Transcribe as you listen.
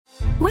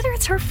Whether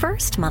it's her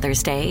first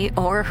Mother's Day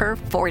or her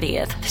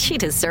 40th, she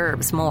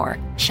deserves more.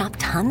 Shop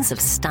tons of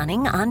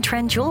stunning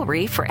on-trend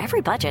jewelry for every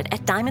budget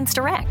at Diamonds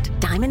Direct.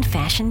 Diamond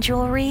fashion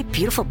jewelry,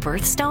 beautiful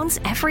birthstones,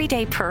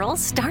 everyday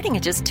pearls starting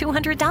at just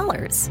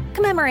 $200.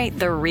 Commemorate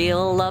the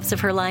real loves of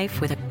her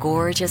life with a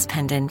gorgeous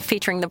pendant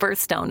featuring the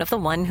birthstone of the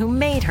one who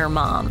made her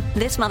mom.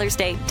 This Mother's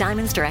Day,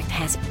 Diamonds Direct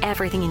has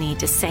everything you need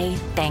to say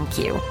thank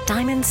you.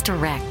 Diamonds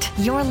Direct.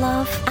 Your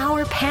love,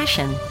 our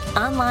passion.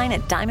 Online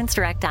at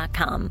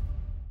diamondsdirect.com.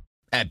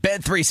 At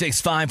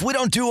Bet365, we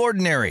don't do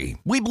ordinary.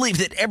 We believe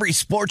that every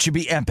sport should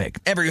be epic.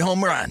 Every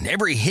home run,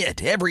 every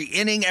hit, every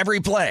inning, every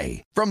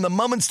play. From the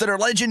moments that are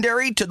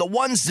legendary to the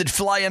ones that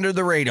fly under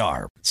the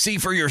radar. See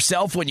for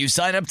yourself when you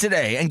sign up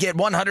today and get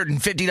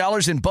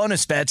 $150 in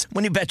bonus bets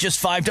when you bet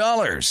just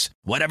 $5.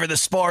 Whatever the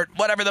sport,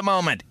 whatever the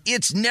moment,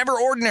 it's never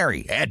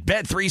ordinary at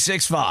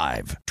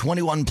Bet365.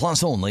 21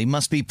 plus only.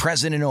 Must be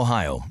present in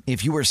Ohio.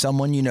 If you or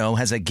someone you know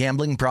has a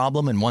gambling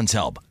problem and wants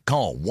help,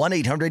 call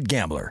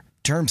 1-800-GAMBLER.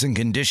 Terms and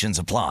conditions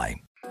apply.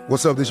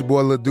 What's up, this your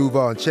boy Lil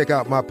Duval, and check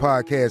out my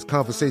podcast,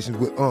 Conversations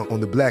with Unc, on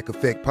the Black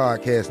Effect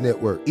Podcast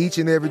Network. Each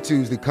and every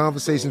Tuesday,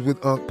 Conversations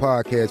with Unc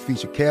podcast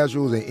feature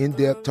casuals and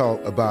in-depth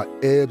talk about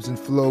ebbs and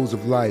flows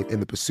of life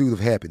and the pursuit of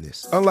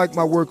happiness. Unlike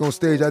my work on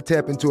stage, I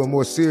tap into a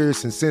more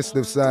serious and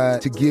sensitive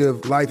side to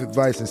give life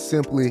advice and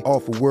simply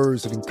offer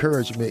words of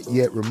encouragement,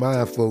 yet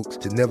remind folks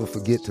to never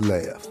forget to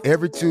laugh.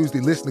 Every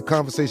Tuesday, listen to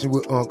Conversation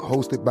with Unc,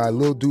 hosted by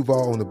Lil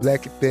Duval on the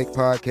Black Effect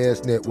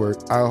Podcast Network,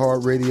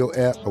 iHeartRadio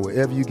app, or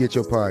wherever you get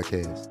your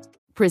podcasts.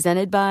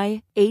 Presented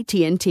by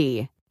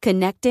AT&T.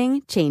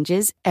 Connecting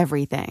changes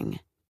everything.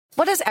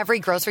 What does every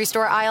grocery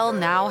store aisle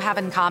now have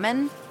in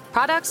common?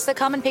 Products that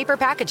come in paper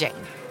packaging.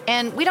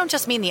 And we don't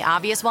just mean the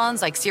obvious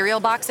ones like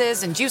cereal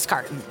boxes and juice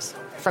cartons.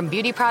 From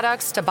beauty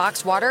products to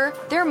boxed water,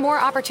 there are more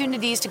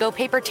opportunities to go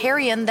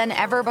papertarian than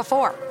ever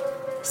before.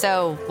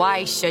 So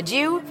why should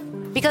you?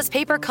 Because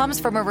paper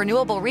comes from a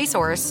renewable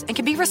resource and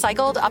can be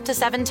recycled up to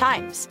 7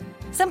 times.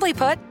 Simply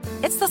put,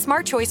 it's the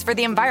smart choice for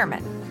the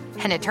environment.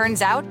 And it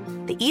turns out,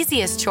 the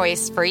easiest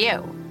choice for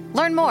you.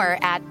 Learn more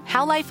at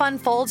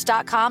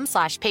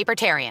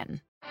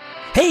howlifeunfolds.com/papertarian.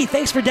 Hey,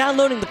 thanks for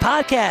downloading the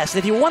podcast.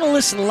 If you want to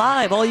listen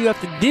live, all you have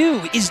to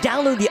do is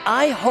download the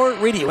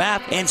iHeartRadio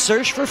app and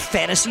search for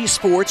Fantasy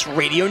Sports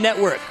Radio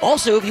Network.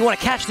 Also, if you want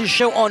to catch this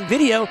show on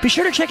video, be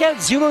sure to check out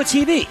Zumo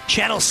TV,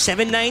 channel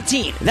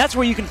 719. That's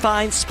where you can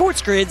find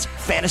Sports Grid's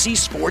Fantasy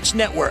Sports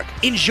Network.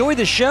 Enjoy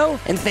the show,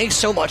 and thanks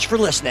so much for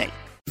listening.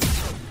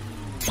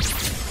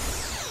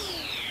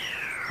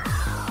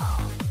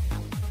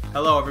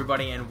 Hello,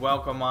 everybody, and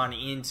welcome on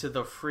into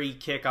the free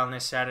kick on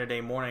this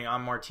Saturday morning.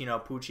 I'm Martino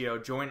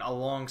Puccio. Joined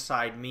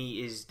alongside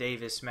me is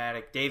Davis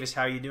Maddock. Davis,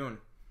 how you doing?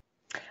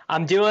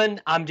 I'm doing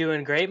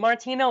great,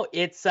 Martino.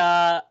 It's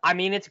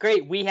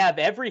great. We have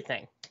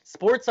everything.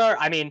 Sports are,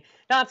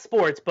 not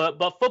sports, but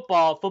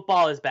football.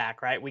 Football is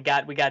back, right? We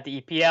got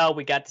the EPL.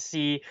 We got to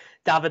see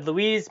David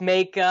Luiz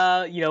make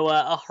a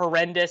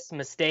horrendous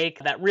mistake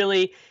that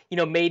really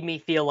made me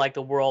feel like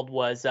the world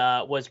was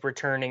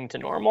returning to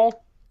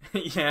normal.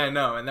 Yeah, I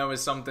know, and that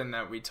was something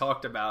that we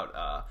talked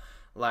about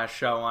last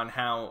show on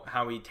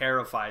how he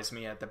terrifies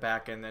me at the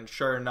back end. And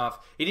sure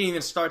enough, he didn't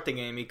even start the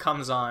game. He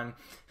comes on,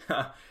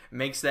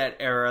 makes that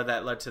error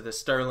that led to the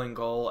Sterling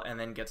goal, and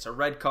then gets a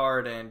red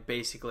card, and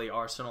basically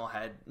Arsenal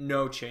had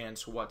no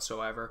chance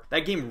whatsoever.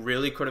 That game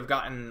really could have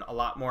gotten a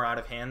lot more out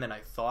of hand than I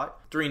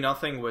thought.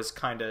 3-0 was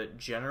kind of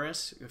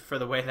generous for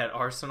the way that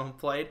Arsenal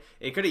played.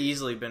 It could have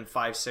easily been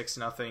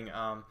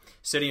 5-6-0.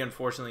 City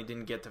unfortunately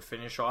didn't get to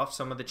finish off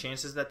some of the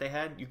chances that they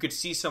had. You could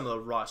see some of the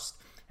rust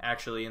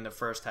actually in the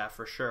first half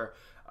for sure.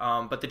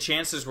 But the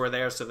chances were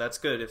there, so that's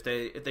good. If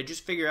they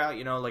just figure out,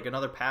 like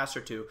another pass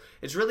or two,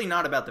 it's really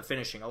not about the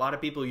finishing. A lot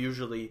of people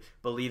usually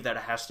believe that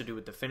it has to do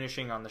with the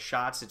finishing on the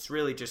shots. It's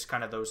really just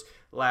kind of those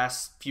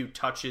last few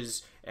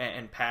touches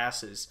and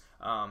passes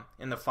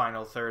in the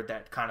final third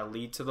that kind of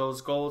lead to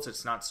those goals.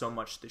 It's not so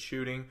much the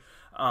shooting.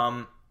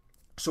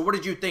 So what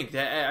did you think?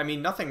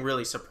 Nothing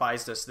really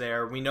surprised us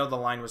there. We know the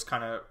line was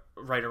kind of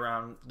right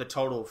around the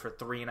total for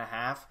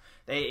 3.5.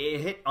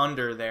 It hit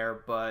under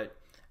there, but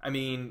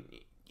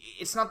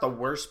it's not the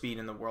worst beat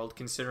in the world,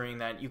 considering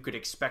that you could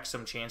expect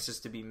some chances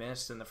to be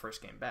missed in the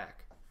first game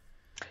back.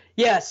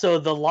 Yeah, so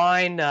the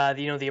line,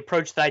 the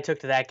approach that I took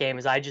to that game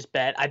is I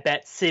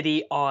bet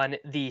City on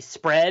the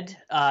spread.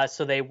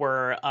 So they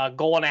were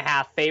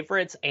 1.5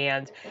 favorites.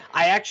 And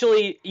I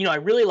actually, I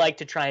really like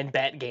to try and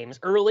bet games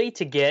early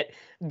to get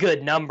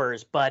good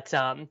numbers. But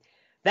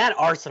that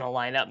Arsenal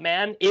lineup,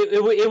 man,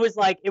 it was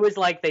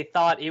like they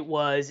thought it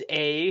was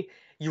a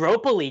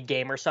Europa League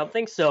game or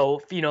something. So,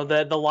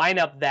 the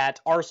lineup that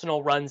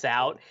Arsenal runs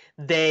out,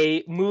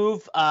 they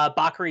move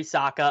Bakary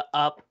Saka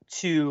up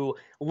to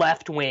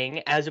left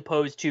wing as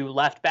opposed to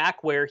left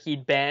back where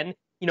he'd been,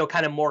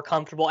 kind of more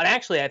comfortable. And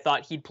actually, I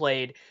thought he'd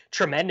played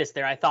tremendous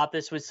there. I thought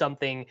this was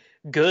something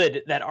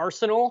good that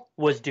Arsenal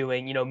was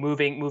doing,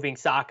 moving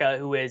Saka,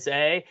 who is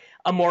a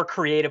a more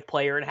creative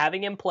player and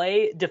having him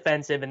play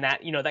defensive, and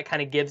that, that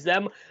kind of gives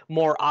them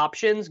more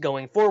options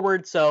going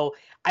forward. So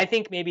I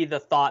think maybe the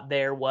thought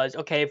there was,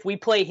 okay, if we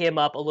play him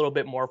up a little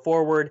bit more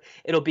forward,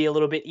 it'll be a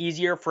little bit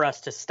easier for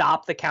us to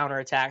stop the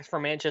counterattacks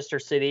from Manchester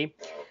City.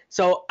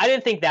 So I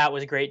didn't think that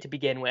was great to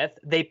begin with.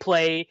 They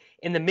play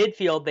in the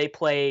midfield, they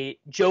play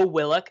Joe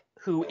Willock,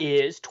 who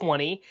is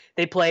 20.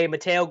 They play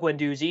Matteo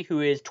Guendouzi,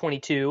 who is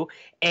 22.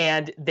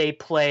 And they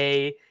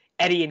play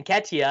Eddie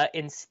Nketiah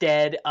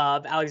instead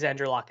of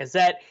Alexandre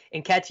Lacazette.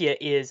 Nketiah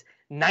is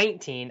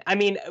 19. I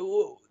mean,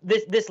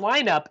 this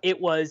lineup,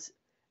 it was...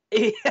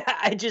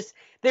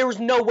 there was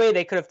no way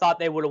they could have thought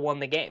they would have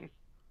won the game.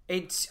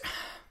 It's...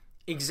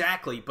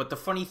 Exactly, but the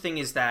funny thing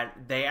is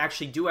that they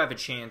actually do have a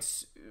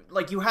chance.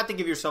 Like, you have to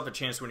give yourself a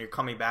chance when you're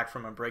coming back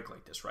from a break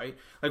like this, right?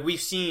 Like,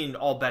 we've seen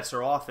all bets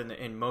are off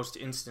in most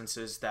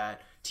instances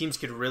that teams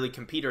could really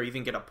compete or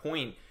even get a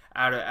point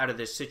out of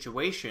this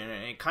situation,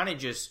 and it kind of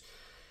just...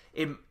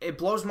 It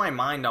blows my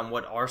mind on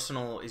what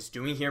Arsenal is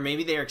doing here.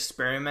 Maybe they're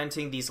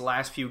experimenting these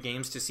last few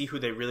games to see who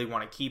they really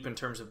want to keep in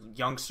terms of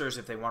youngsters,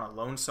 if they want to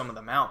loan some of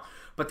them out.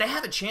 But they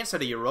have a chance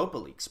at a Europa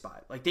League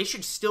spot. Like, they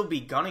should still be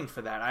gunning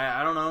for that.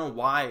 I don't know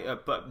why,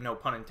 but no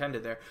pun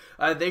intended there.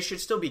 They should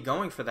still be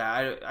going for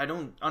that. I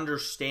don't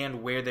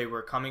understand where they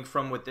were coming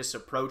from with this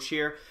approach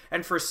here.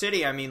 And for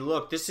City, I mean,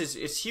 look,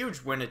 it's huge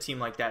when a team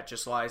like that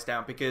just lies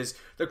down, because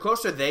the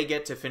closer they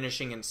get to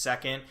finishing in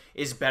second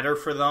is better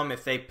for them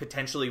if they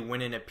potentially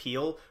win an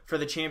appeal for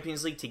the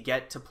Champions League to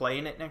get to play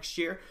in it next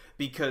year,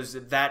 because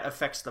that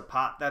affects the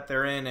pot that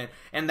they're in.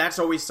 And that's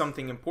always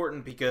something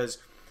important, because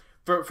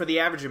for the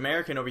average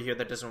American over here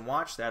that doesn't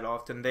watch that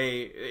often,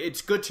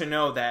 it's good to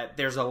know that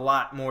there's a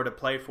lot more to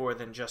play for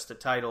than just a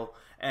title,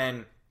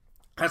 and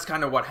that's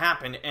kind of what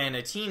happened. And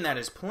a team that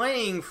is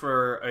playing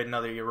for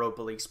another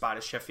Europa League spot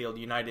is Sheffield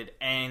United,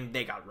 and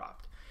they got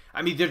robbed.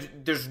 I mean,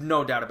 there's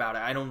no doubt about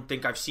it. I don't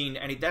think I've seen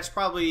any. That's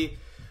probably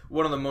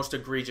one of the most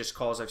egregious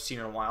calls I've seen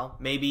in a while.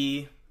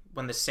 Maybe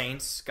when the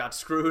Saints got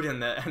screwed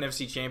in the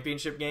NFC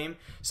Championship game,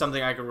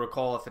 something I could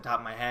recall off the top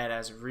of my head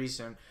as of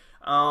recent.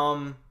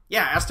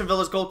 Yeah, Aston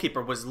Villa's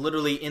goalkeeper was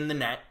literally in the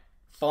net,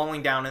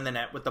 falling down in the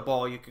net with the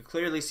ball. You could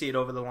clearly see it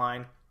over the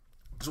line.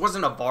 This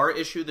wasn't a VAR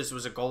issue. This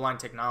was a goal line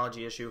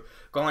technology issue.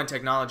 Goal line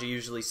technology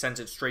usually sends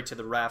it straight to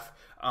the ref,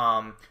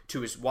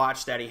 to his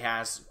watch that he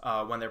has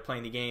when they're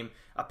playing the game.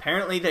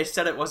 Apparently, they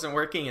said it wasn't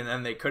working, and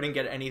then they couldn't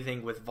get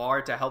anything with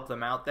VAR to help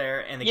them out there,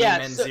 and the game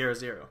ends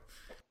 0-0.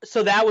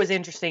 So that was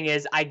interesting,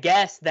 is I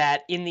guess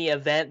that in the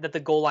event that the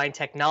goal line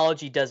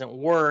technology doesn't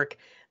work,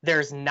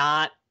 there's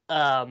not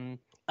a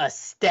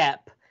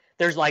step.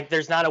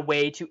 There's not a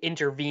way to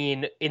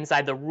intervene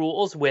inside the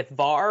rules with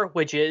VAR,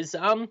 which is,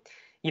 I mean,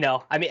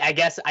 I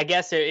guess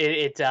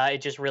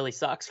it just really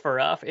sucks for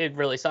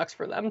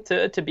them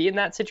to be in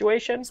that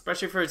situation,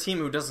 especially for a team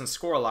who doesn't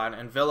score a lot.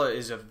 And Villa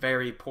is a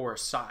very poor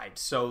side,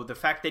 so the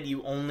fact that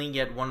you only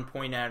get 1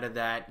 point out of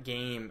that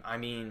game, I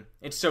mean,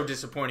 it's so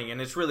disappointing.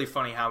 And it's really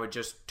funny how it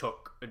just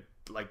took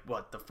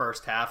the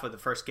first half of the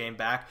first game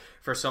back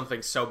for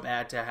something so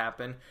bad to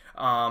happen.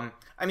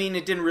 I mean,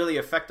 it didn't really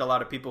affect a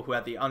lot of people who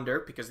had the under,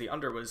 because the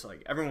under was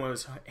everyone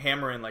was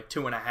hammering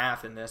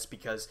 2.5 in this,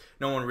 because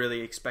no one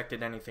really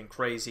expected anything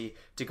crazy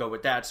to go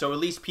with that. So at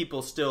least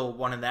people still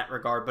won in that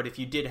regard. But if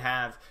you did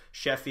have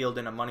Sheffield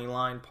in a money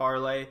line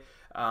parlay,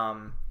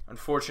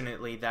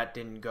 unfortunately that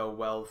didn't go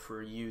well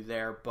for you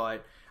there.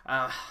 But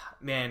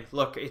man,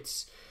 look,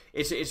 it's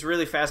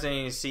really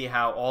fascinating to see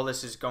how all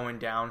this is going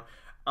down.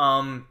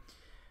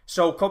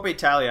 So Coppa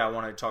Italia, I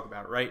wanted to talk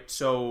about, right?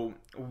 So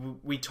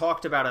we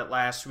talked about it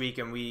last week,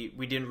 and we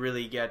didn't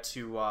really get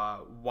to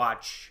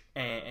watch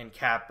and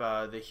cap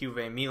the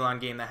Juve-Milan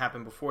game that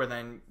happened before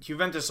then.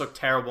 Juventus looked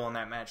terrible in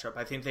that matchup.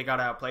 I think they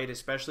got outplayed,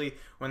 especially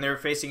when they were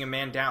facing a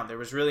man down. There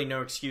was really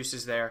no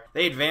excuses there.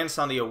 They advanced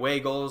on the away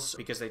goals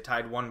because they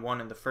tied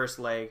 1-1 in the first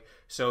leg,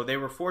 so they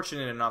were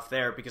fortunate enough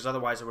there, because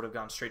otherwise it would have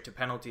gone straight to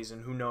penalties,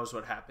 and who knows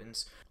what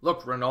happens.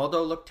 Look,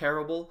 Ronaldo looked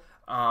terrible.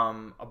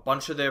 A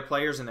bunch of their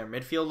players in their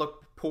midfield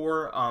looked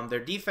poor. Their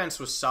defense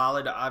was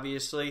solid,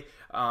 obviously.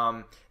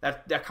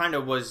 That kind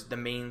of was the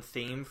main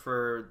theme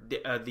for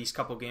these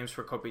couple games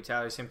for Coppa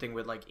Italia. Same thing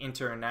with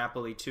Inter and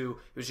Napoli too.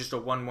 It was just a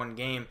 1-1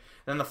 game.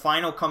 Then the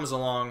final comes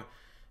along.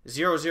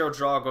 0-0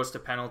 draw, goes to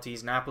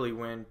penalties. Napoli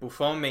win.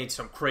 Buffon made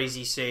some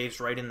crazy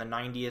saves right in the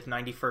 90th,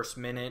 91st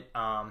minute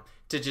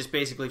to just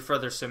basically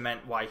further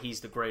cement why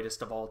he's the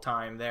greatest of all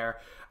time there.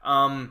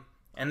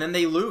 And then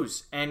they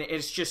lose. And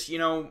it's just,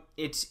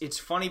 it's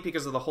funny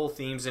because of the whole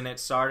themes in it.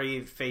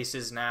 Sarri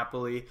faces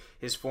Napoli,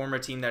 his former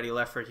team that he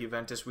left for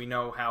Juventus. We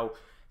know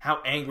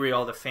how angry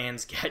all the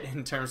fans get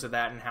in terms of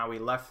that and how he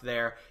left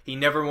there. He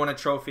never won a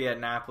trophy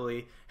at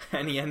Napoli,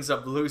 and he ends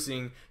up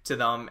losing to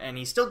them. And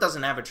he still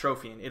doesn't have a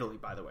trophy in Italy,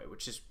 by the way,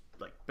 which is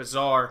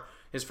bizarre.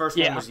 His first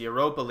one was the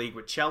Europa League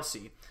with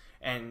Chelsea.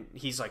 And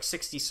he's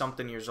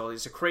 60-something years old.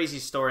 It's a crazy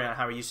story on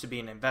how he used to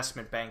be an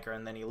investment banker,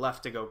 and then he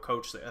left to go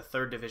coach a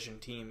third-division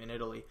team in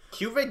Italy.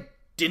 Juve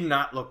did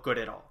not look good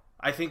at all.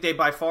 I think they,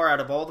 by far, out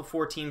of all the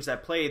four teams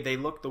that played, they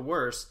looked the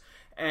worst.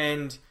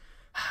 And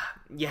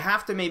you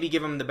have to maybe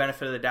give them the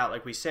benefit of the doubt,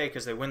 like we say,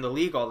 because they win the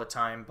league all the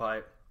time,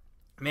 but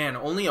man,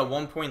 only a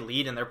 1-point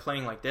lead and they're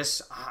playing like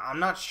this, I'm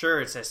not sure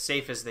it's as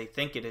safe as they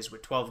think it is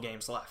with 12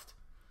 games left.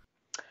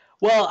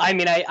 Well, I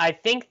mean, I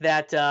think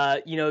that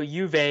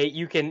Juve,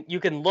 you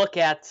can look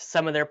at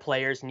some of their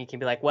players and you can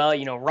be like, well,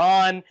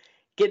 Ron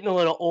getting a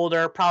little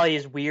older probably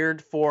is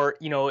weird for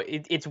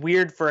it's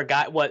weird for a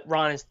guy. What,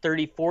 Ron is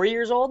 34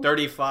 years old?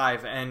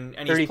 35, and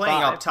 35. He's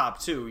playing up top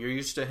too. You're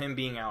used to him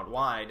being out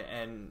wide,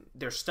 and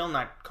they're still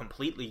not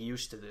completely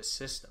used to this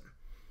system.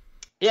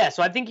 Yeah,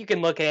 so I think you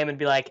can look at him and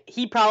be like,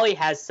 he probably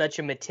has such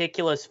a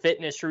meticulous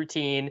fitness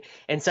routine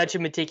and such a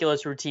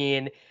meticulous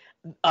routine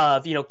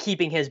of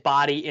keeping his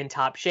body in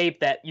top shape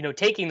that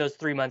taking those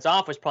 3 months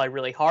off was probably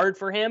really hard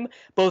for him,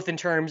 both in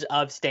terms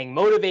of staying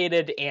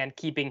motivated and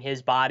keeping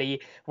his body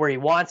where he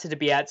wants it to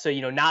be at. So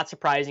not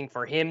surprising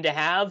for him to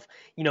have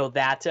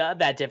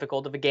that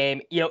difficult of a game.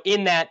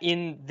 In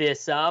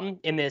this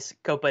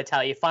Coppa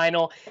Italia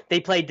final, they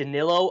played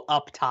Danilo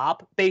up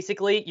top,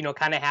 basically,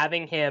 kind of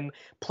having him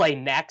play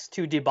next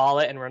to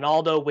Dybala and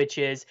Ronaldo, which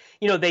is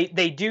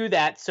they do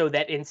that so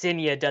that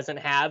Insigne doesn't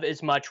have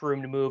as much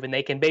room to move, and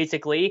they can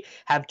basically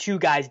have two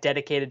guys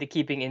dedicated to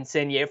keeping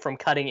Insigne from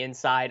cutting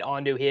inside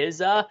onto his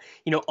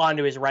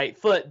right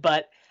foot.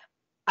 But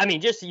I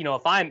mean, just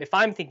if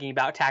I'm thinking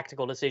about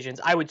tactical decisions,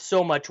 I would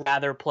so much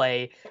rather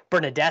play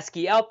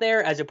Bernardeschi out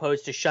there as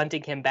opposed to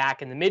shunting him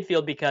back in the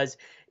midfield, because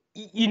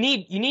you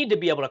need to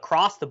be able to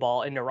cross the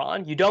ball into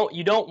Ron. You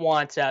don't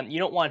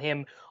want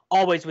him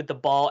always with the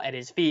ball at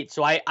his feet.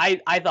 So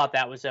I thought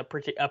that was a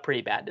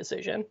pretty bad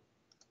decision.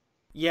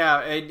 Yeah,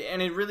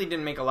 and it really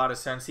didn't make a lot of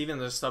sense. Even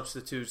the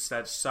substitutes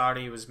that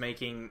Sarri was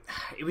making,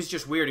 it was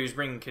just weird. He was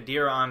bringing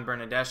Khedira on,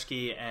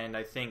 Bernardeschi, and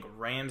I think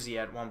Ramsey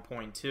at one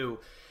point too.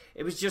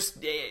 It was just,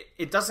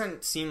 it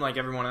doesn't seem like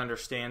everyone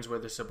understands where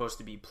they're supposed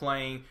to be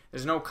playing.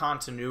 There's no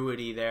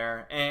continuity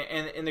there.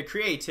 And the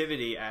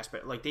creativity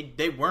aspect, like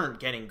they weren't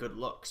getting good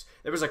looks.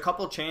 There was a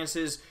couple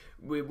chances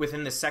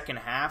within the second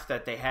half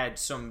that they had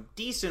some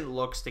decent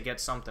looks to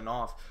get something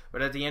off.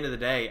 But at the end of the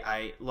day,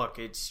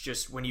 it's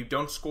just when you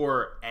don't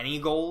score any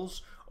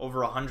goals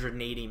over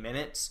 180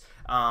 minutes,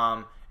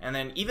 and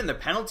then even the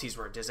penalties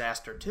were a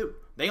disaster too.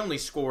 They only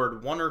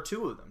scored 1 or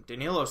 2 of them.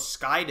 Danilo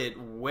skied it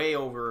way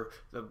over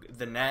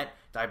the net.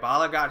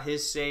 Dybala got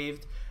his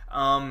saved.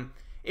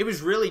 It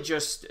was really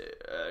just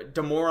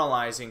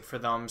demoralizing for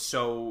them.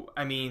 So,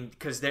 I mean,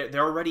 because they're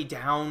already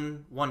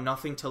down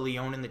 1-0 to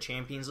Lyon in the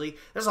Champions League.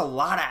 There's a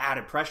lot of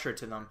added pressure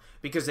to them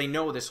because they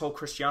know this whole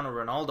Cristiano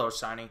Ronaldo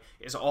signing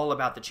is all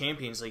about the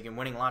Champions League and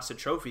winning lots of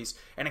trophies.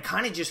 And it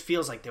kind of just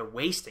feels like they're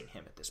wasting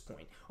him at this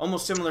point.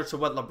 Almost similar to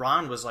what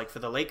LeBron was like for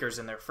the Lakers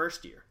in their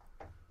first year.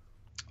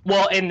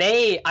 Well, and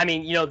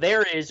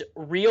there is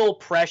real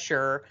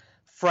pressure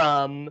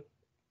from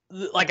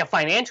like a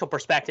financial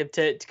perspective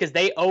because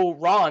they owe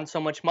Ron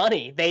so much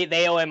money.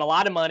 They owe him a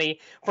lot of money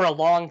for a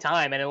long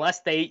time, and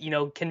unless they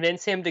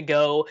convince him to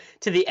go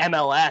to the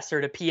MLS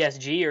or to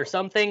PSG or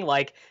something,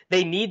 like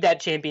they need that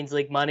Champions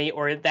League money,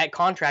 or that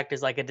contract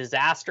is like a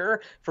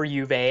disaster for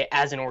Juve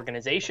as an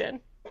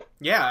organization.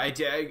 Yeah,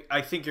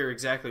 I think you're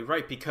exactly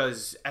right,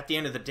 because at the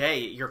end of the day,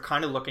 you're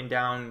kind of looking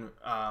down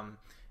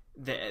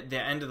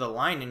the end of the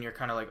line, and you're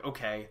kind of like,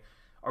 okay,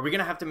 are we going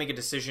to have to make a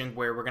decision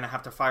where we're going to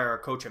have to fire our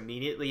coach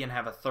immediately and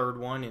have a third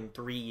one in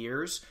 3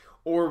 years?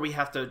 Or we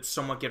have to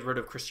somewhat get rid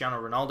of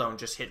Cristiano Ronaldo and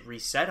just hit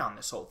reset on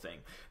this whole thing?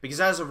 Because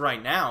as of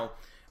right now,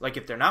 like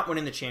if they're not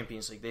winning the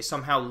Champions League, they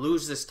somehow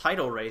lose this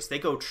title race, they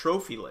go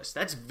trophyless.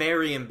 That's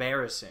very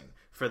embarrassing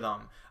for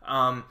them.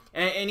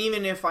 And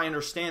even if I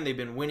understand they've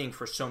been winning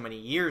for so many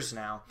years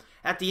now,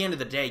 at the end of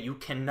the day, you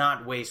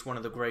cannot waste one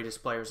of the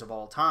greatest players of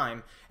all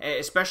time,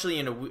 especially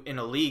in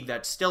a league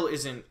that still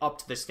isn't up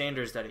to the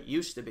standards that it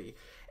used to be.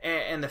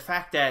 And the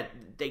fact that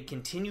they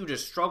continue to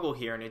struggle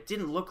here, and it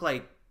didn't look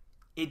like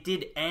it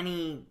did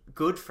any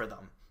good for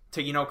them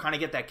to, kind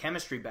of get that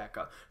chemistry back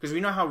up. Because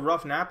we know how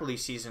rough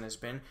Napoli's season has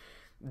been.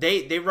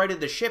 They righted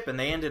the ship, and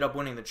they ended up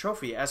winning the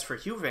trophy. As for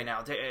Juve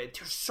now, there's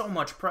so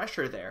much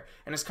pressure there.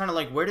 And it's kind of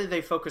like, where did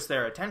they focus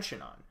their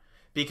attention on?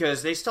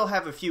 Because they still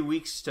have a few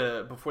weeks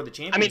before the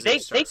Champions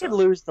League starts. They could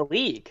lose the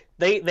league.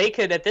 They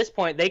could, at this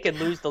point, they could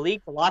lose the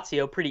league to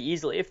Lazio pretty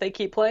easily if they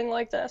keep playing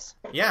like this.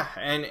 Yeah,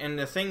 and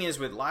the thing is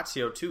with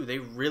Lazio, too, they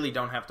really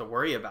don't have to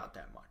worry about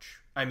that much.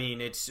 I mean,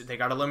 they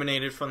got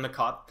eliminated from the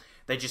Cup.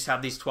 They just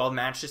have these 12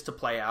 matches to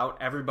play out.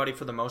 Everybody,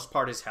 for the most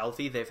part, is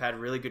healthy. They've had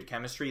really good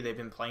chemistry. They've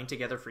been playing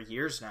together for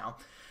years now.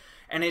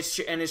 And it's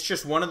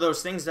just one of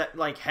those things that,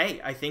 like,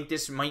 hey, I think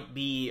this might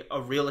be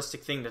a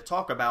realistic thing to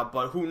talk about,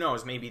 but who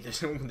knows? Maybe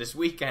this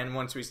weekend,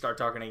 once we start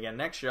talking again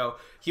next show,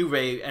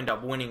 Juve end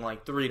up winning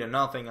like 3-0, and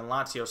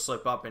Lazio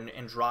slip up and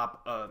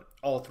drop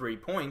all 3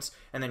 points,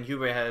 and then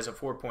Juve has a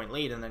 4-point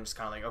lead, and then it's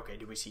kind of like, okay,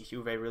 do we see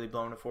Juve really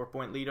blowing a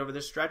 4-point lead over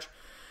this stretch?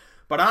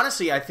 But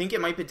honestly, I think it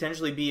might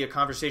potentially be a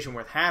conversation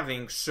worth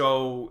having.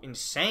 So in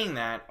saying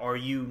that, are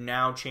you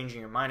now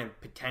changing your mind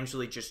and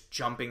potentially just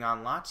jumping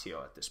on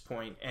Lazio at this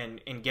point and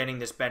getting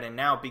this bet in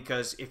now?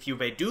 Because if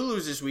Juve do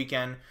lose this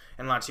weekend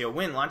and Lazio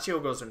win,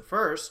 Lazio goes in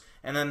first,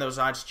 and then those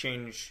odds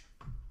change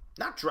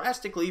not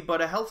drastically,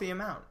 but a healthy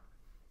amount.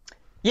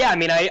 Yeah, I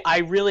mean, I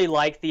really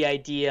like the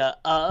idea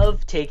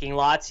of taking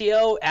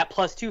Lazio at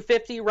plus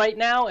 250 right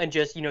now and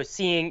just,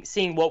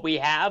 seeing what we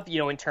have,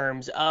 in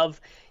terms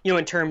of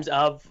Juve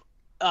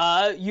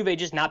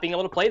just not being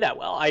able to play that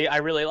well. I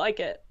really like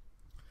it.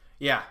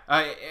 Yeah,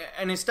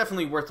 and it's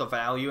definitely worth the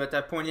value at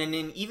that point, and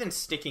then even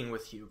sticking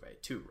with Juve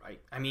too, right?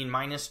 I mean,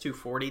 minus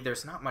 240,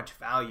 there's not much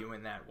value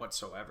in that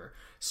whatsoever.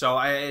 So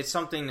it's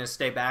something to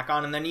stay back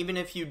on, and then even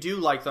if you do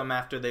like them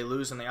after they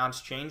lose and the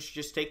odds change,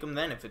 just take them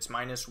then if it's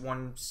minus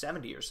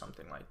 170 or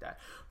something like that.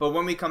 But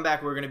when we come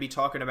back, we're going to be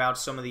talking about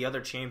some of the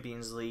other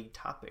Champions League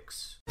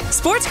topics.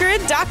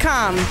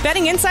 SportsGrid.com.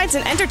 Betting insights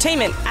and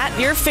entertainment at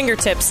your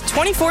fingertips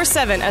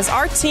 24/7 as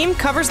our team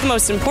covers the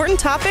most important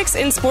topics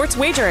in sports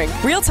wagering.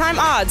 Real-time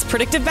odds,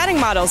 predictive betting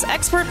models,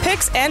 expert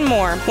picks, and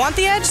more. Want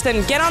the edge?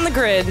 Then get on the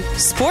grid.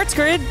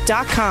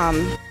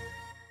 SportsGrid.com.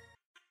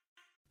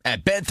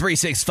 At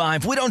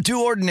Bet365, we don't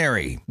do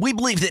ordinary. We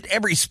believe that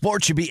every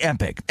sport should be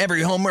epic.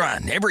 Every home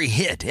run, every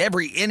hit,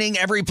 every inning,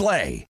 every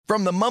play.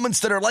 From the moments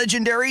that are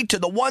legendary to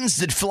the ones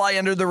that fly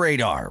under the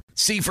radar.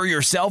 See for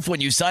yourself when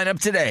you sign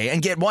up today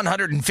and get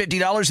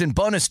 $150 in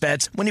bonus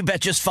bets when you bet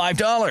just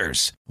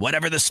 $5.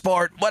 Whatever the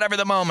sport, whatever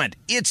the moment,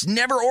 it's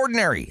never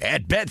ordinary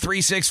at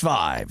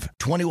Bet365.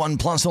 21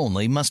 plus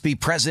only. Must be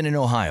present in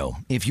Ohio.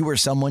 If you or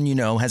someone you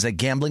know has a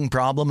gambling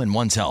problem and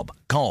wants help,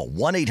 call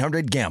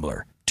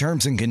 1-800-GAMBLER.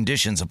 Terms and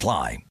conditions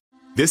apply.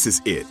 This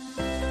is it.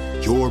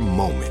 Your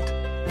moment.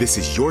 This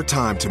is your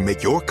time to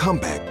make your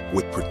comeback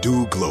with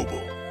Purdue Global.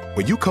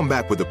 When you come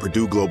back with a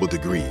Purdue Global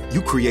degree,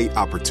 you create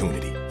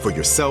opportunity for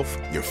yourself,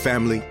 your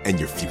family, and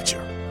your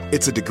future.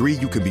 It's a degree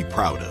you can be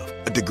proud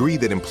of, a degree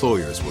that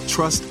employers will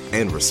trust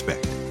and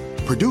respect.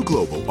 Purdue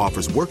Global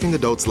offers working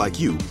adults like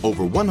you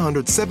over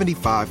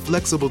 175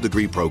 flexible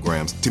degree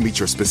programs to meet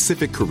your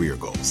specific career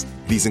goals.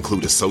 These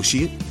include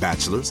associate,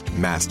 bachelor's,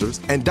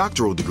 master's, and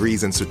doctoral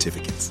degrees and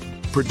certificates.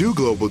 Purdue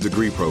Global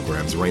degree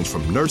programs range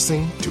from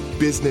nursing to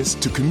business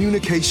to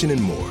communication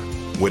and more.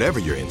 Whatever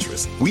your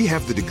interest, we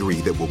have the degree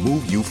that will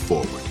move you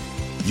forward.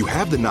 You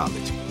have the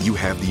knowledge, you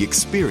have the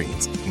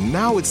experience.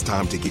 Now it's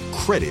time to get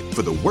credit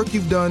for the work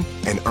you've done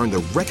and earn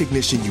the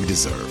recognition you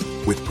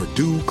deserve with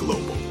Purdue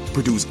Global.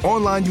 Purdue's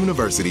online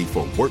university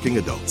for working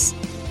adults.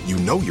 You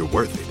know you're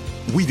worth it.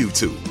 We do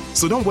too.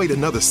 So don't wait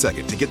another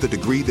second to get the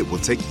degree that will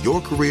take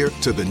your career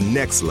to the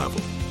next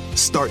level.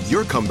 Start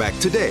your comeback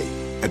today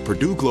at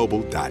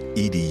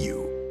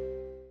purdueglobal.edu.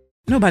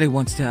 Nobody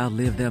wants to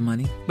outlive their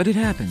money, but it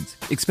happens,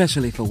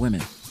 especially for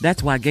women.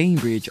 That's why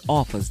Gainbridge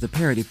offers the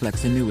Parity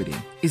Flex annuity.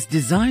 It's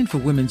designed for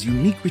women's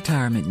unique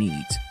retirement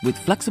needs, with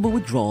flexible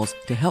withdrawals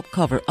to help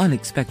cover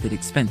unexpected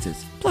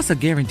expenses, plus a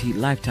guaranteed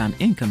lifetime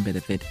income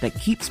benefit that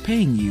keeps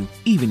paying you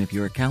even if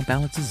your account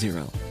balance is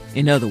zero.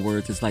 In other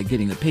words, it's like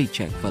getting a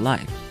paycheck for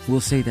life.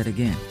 We'll say that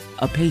again.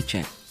 A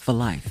paycheck for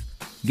life.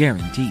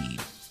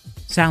 Guaranteed.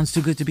 Sounds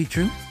too good to be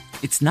true?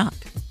 It's not.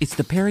 It's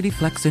the Parity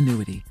Flex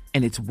annuity.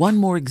 And it's one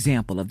more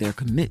example of their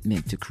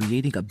commitment to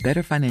creating a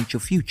better financial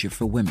future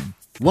for women.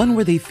 One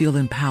where they feel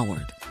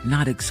empowered,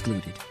 not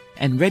excluded,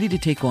 and ready to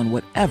take on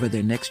whatever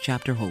their next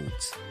chapter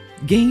holds.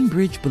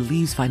 Gainbridge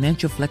believes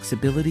financial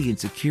flexibility and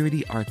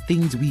security are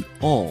things we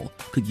all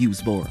could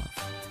use more of.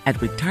 At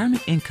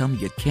retirement income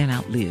you can't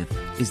outlive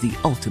is the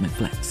ultimate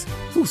flex.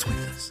 Who's with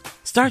us?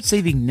 Start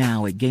saving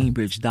now at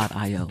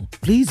Gainbridge.io.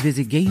 Please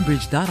visit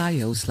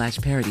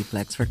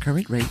Gainbridge.io/ParityFlex for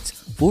current rates,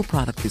 for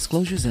product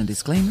disclosures and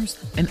disclaimers,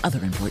 and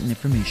other important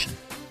information.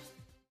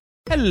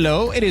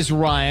 Hello, it is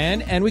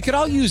Ryan, and we could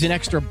all use an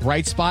extra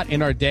bright spot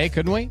in our day,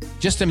 couldn't we?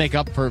 Just to make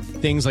up for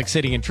things like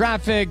sitting in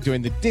traffic,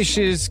 doing the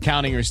dishes,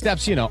 counting your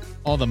steps,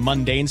 all the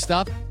mundane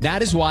stuff.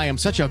 That is why I'm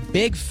such a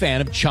big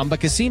fan of Chumba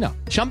Casino.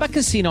 Chumba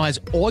Casino has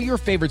all your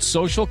favorite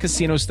social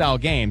casino-style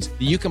games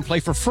that you can play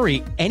for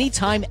free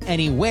anytime,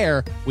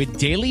 anywhere with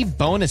daily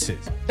bonuses.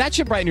 That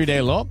should brighten your day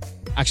a little.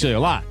 Actually, a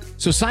lot.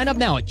 So sign up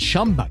now at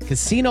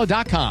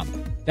ChumbaCasino.com.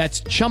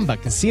 That's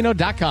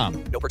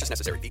ChumbaCasino.com. No purchase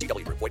necessary.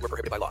 VGW Group. Void where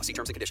prohibited by law. See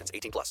terms and conditions.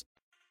 18 plus.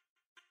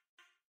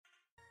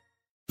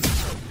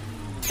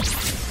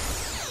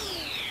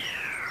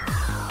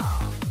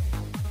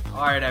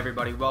 All right,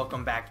 everybody.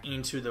 Welcome back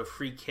into the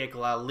Free Kick.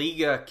 La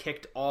Liga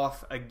kicked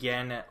off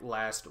again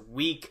last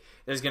week.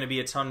 There's going to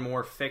be a ton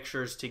more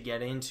fixtures to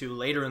get into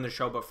later in the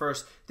show. But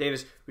first,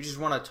 Davis, we just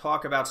want to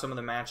talk about some of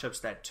the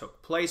matchups that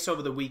took place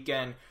over the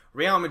weekend.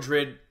 Real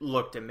Madrid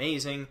looked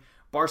amazing.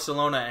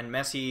 Barcelona and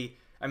Messi...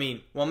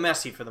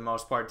 Messi for the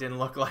most part didn't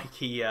look like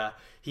he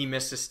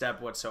missed a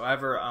step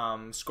whatsoever,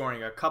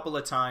 scoring a couple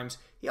of times.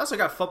 He also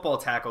got football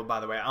tackled, by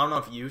the way. I don't know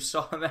if you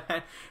saw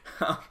that,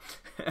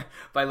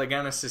 by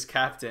Leganes'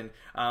 captain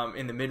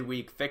in the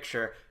midweek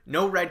fixture.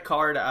 No red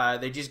card.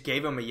 They just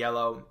gave him a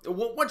yellow.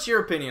 What's your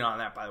opinion on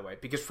that, by the way?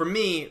 Because for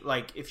me,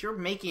 if you're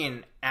making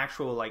an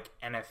actual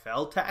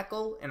NFL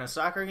tackle in a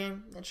soccer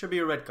game, that should be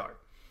a red card.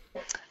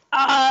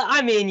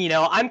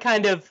 I'm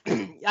kind of,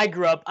 I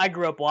grew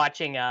up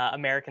watching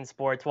American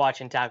sports,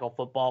 watching tackle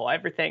football,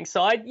 everything.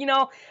 So I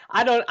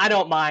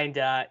don't mind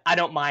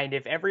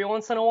if every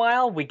once in a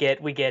while we get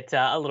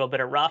a little bit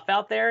of rough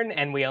out there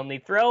and we only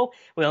throw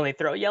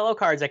yellow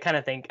cards. I kind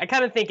of think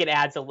it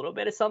adds a little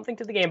bit of something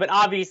to the game. But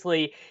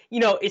obviously,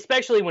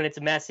 especially when it's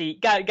Messi,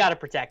 got to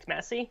protect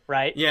Messi,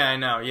 right? Yeah, I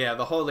know. Yeah,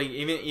 the whole league,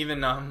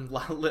 even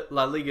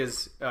La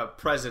Liga's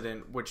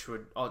president, which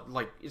would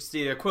it's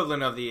the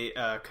equivalent of the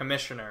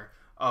commissioner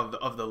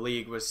of the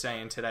league, was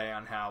saying today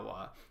on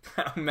how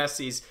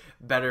Messi's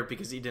better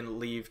because he didn't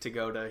leave to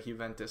go to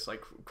Juventus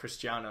like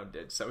Cristiano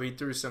did. So he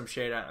threw some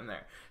shade at him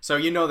there. So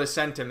the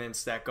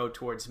sentiments that go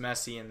towards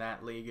Messi in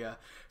that league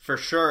for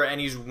sure. And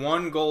he's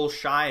 1 goal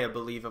shy, I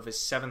believe, of his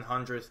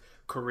 700th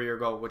career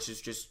goal, which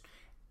is just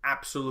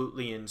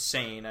absolutely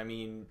insane. I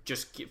mean,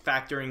 just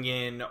factoring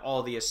in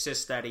all the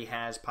assists that he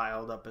has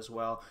piled up as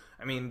well.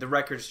 I mean, the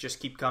records just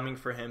keep coming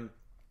for him.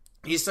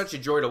 He's such a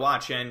joy to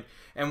watch, and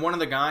one of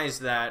the guys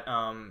that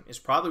is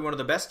probably one of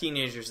the best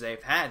teenagers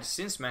they've had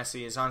since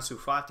Messi is Ansu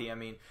Fati. I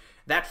mean,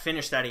 that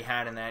finish that he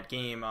had in that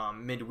game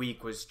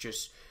midweek was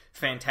just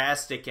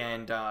fantastic.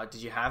 And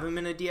did you have him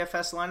in a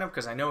DFS lineup?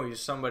 Because I know he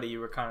was somebody you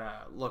were kind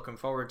of looking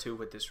forward to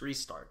with this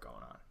restart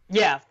going on.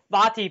 Yeah,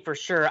 Fati for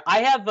sure. I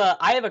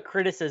have a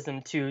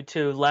criticism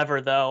to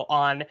lever though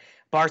on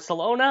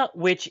Barcelona,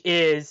 which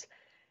is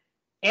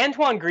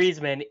Antoine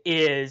Griezmann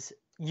is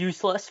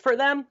useless for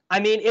them. I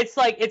mean, it's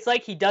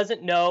like he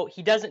doesn't know,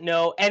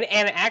 and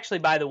actually,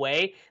 by the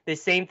way, the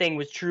same thing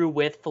was true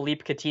with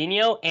Philippe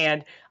Coutinho,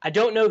 and I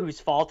don't know whose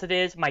fault it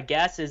is. My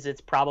guess is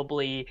it's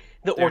probably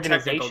the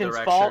organization's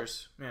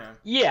fault.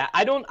 Yeah,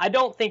 I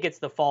don't think it's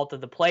the fault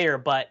of the player,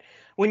 but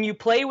when you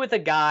play with a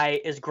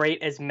guy as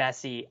great as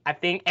Messi, I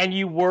think, and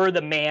you were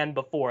the man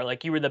before,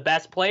 like you were the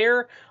best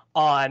player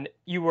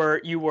you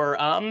were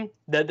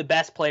the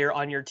best player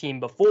on your team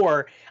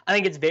before, I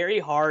think it's very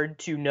hard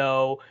to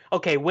know,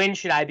 okay, when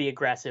should I be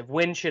aggressive?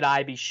 When should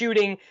I be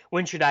shooting?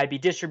 When should I be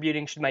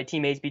distributing? Should my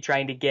teammates be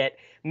trying to get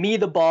me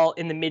the ball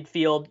in the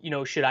midfield?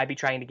 Should I be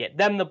trying to get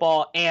them the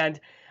ball? And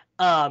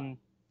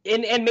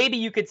maybe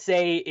you could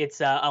say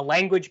it's a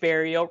language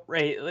barrier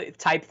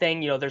type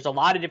thing. There's a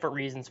lot of different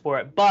reasons for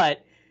it,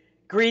 but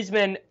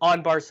Griezmann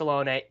on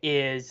Barcelona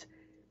is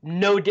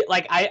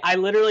I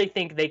literally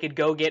think they could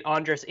go get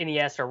Andres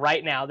Iniesta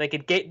right now. They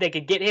could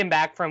get him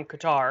back from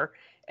Qatar,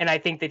 and I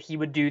think that he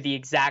would do the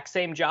exact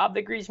same job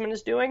that Griezmann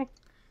is doing.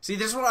 See,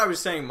 this is what I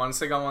was saying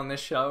months ago on this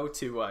show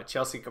to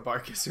Chelsea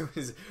Kabarkis,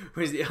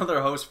 who is the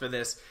other host for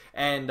this,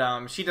 and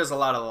she does a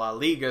lot of La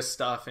Liga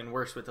stuff and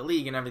works with the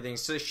league and everything.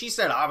 So she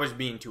said I was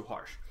being too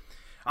harsh.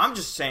 I'm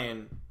just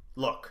saying,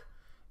 look,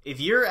 if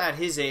you're at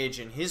his age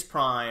and his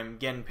prime,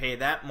 getting paid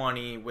that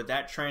money with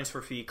that transfer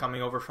fee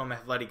coming over from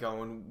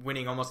Atletico and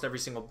winning almost every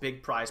single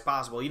big prize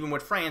possible, even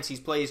with France,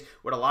 he's plays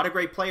with a lot of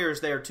great players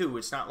there too.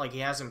 It's not like he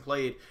hasn't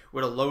played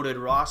with a loaded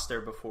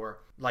roster before.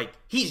 Like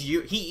he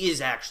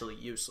is actually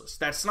useless.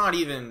 That's not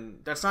even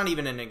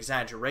an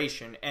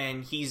exaggeration.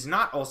 And he's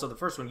not also the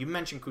first one. You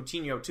mentioned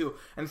Coutinho too,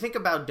 and think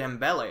about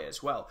Dembele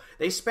as well.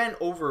 They spent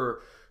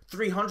over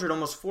 300,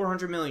 almost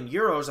 400 million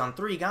euros on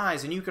 3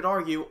 guys, and you could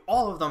argue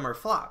all of them are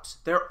flops.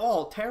 They're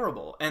all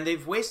terrible, and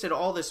they've wasted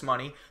all this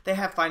money. They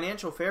have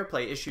financial fair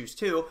play issues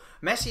too.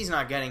 Messi's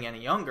not getting any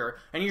younger,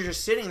 and you're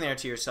just sitting there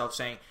to yourself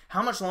saying,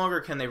 how much longer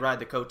can they ride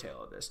the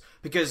coattail of this?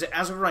 Because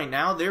as of right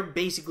now, they're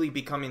basically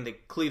becoming the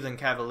Cleveland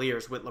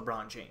Cavaliers with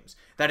LeBron James.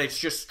 That it's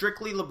just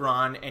strictly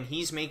LeBron, and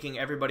he's making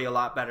everybody a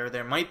lot better.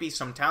 There might be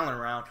some talent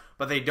around,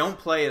 but they don't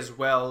play as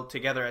well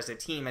together as a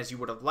team as you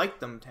would have liked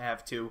them to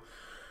have to.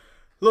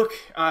 Look,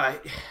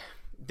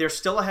 they're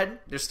still ahead.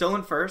 They're still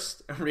in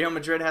first. Real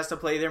Madrid has to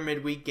play their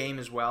midweek game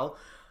as well.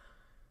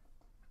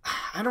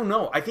 I don't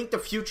know. I think the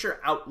future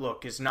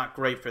outlook is not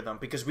great for them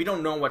because we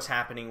don't know what's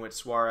happening with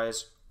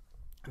Suarez.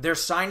 Their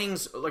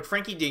signings, like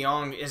Frankie de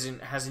Jong,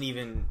 hasn't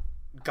even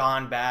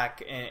gone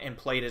back and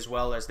played as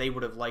well as they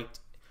would have liked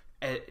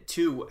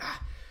to.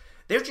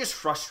 They're just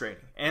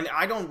frustrating, and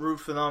I don't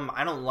root for them.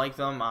 I don't like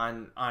them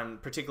on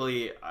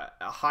particularly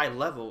a high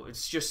level.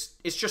 It's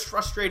just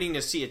frustrating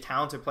to see a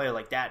talented player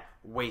like that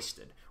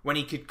wasted when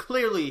he could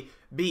clearly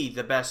be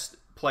the best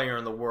player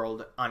in the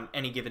world on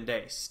any given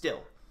day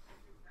still.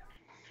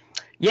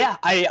 Yeah,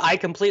 I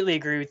completely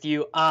agree with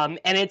you.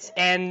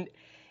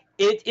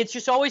 It's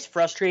just always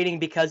frustrating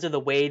because of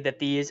the way that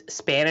these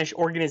Spanish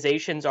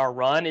organizations are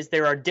run. Is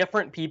there are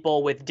different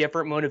people with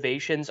different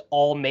motivations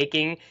all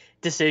making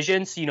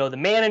decisions. The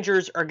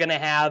managers are going to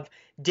have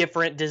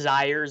different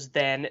desires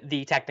than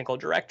the technical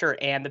director,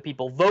 and the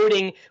people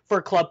voting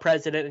for club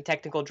president and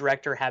technical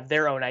director have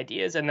their own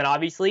ideas. And then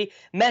obviously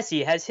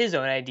Messi has his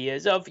own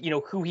ideas of,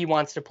 who he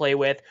wants to play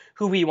with,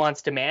 who he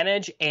wants to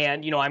manage.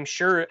 And, I'm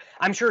sure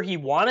he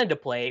wanted to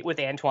play with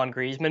Antoine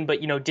Griezmann,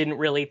 but, didn't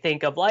really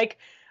think of like,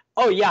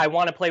 oh yeah, I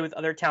want to play with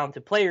other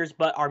talented players,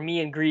 but are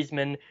me and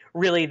Griezmann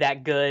really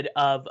that good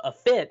of a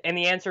fit? And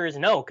the answer is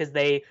no, because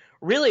they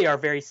really are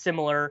very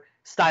similar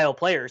style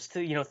players.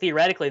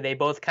 Theoretically, they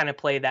both kind of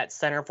play that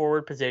center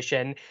forward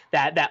position,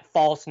 that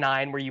false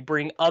nine where you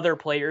bring other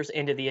players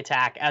into the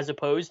attack as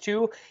opposed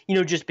to,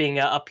 just being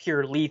a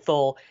pure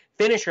lethal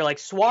finisher. Like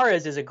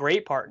Suarez is a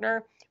great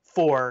partner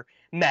for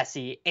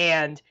Messi.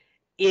 And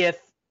if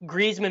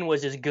Griezmann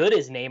was as good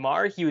as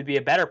Neymar, he would be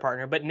a better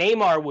partner. But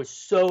Neymar was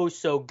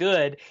so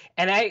good.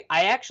 And I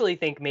actually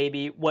think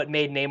maybe what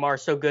made Neymar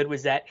so good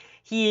was that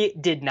he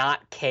did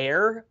not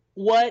care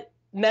what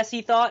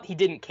Messi thought. He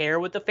didn't care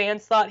what the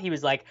fans thought. He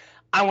was like,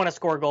 I want to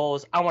score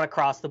goals. I want to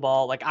cross the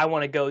ball. Like, I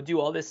want to go do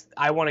all this.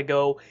 I want to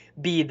go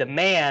be the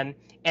man.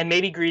 And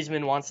maybe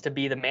Griezmann wants to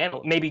be the man.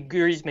 Maybe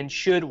Griezmann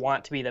should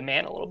want to be the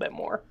man a little bit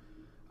more.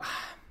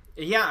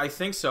 Yeah, I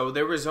think so.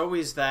 There was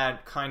always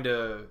that kind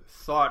of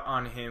thought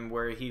on him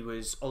where he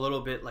was a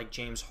little bit like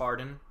James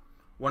Harden,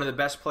 one of the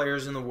best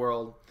players in the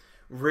world,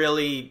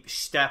 really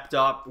stepped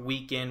up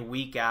week in,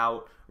 week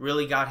out,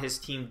 really got his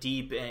team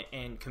deep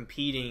and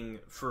competing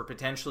for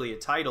potentially a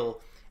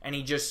title. And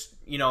he just,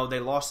 they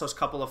lost those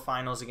couple of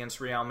finals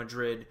against Real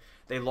Madrid.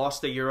 They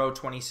lost the Euro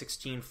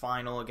 2016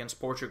 final against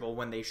Portugal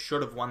when they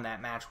should have won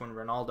that match when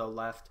Ronaldo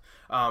left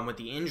with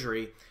the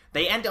injury.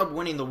 They end up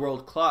winning the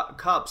World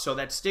Cup, so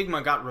that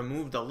stigma got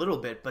removed a little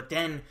bit. But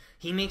then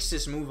he makes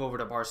this move over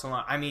to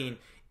Barcelona. I mean,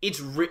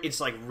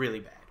 it's like really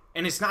bad.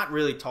 And it's not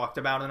really talked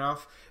about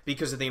enough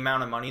because of the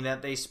amount of money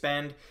that they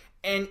spend.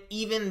 And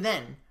even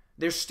then,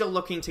 they're still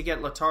looking to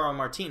get Lautaro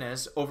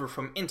Martinez over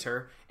from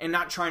Inter and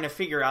not trying to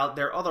figure out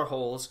their other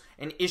holes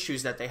and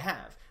issues that they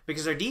have.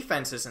 Because their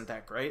defense isn't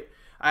that great.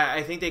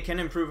 I think they can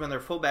improve on their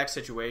fullback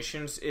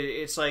situations.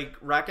 It's like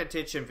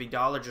Rakitic and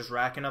Vidal are just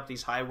racking up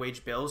these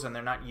high-wage bills, and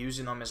they're not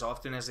using them as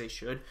often as they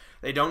should.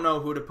 They don't know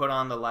who to put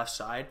on the left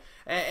side.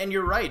 And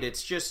you're right.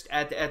 It's just,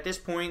 at this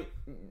point,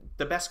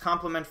 the best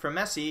compliment for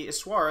Messi is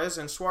Suarez,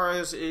 and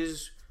Suarez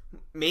is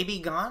maybe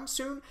gone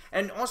soon.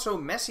 And also,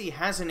 Messi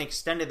hasn't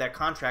extended that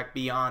contract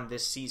beyond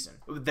this season,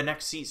 the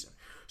next season.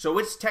 So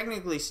it's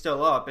technically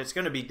still up. It's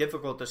going to be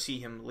difficult to see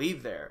him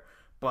leave there.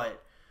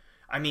 But,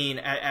 I mean,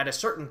 at a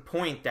certain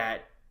point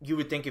that you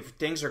would think if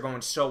things are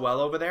going so well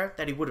over there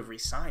that he would have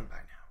re-signed by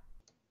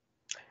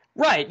now.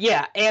 Right,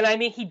 yeah. And I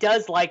mean, he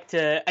does like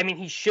to,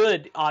 he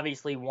should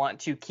obviously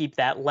want to keep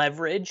that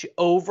leverage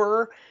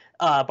over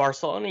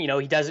Barcelona.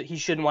 He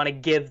shouldn't want to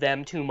give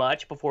them too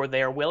much before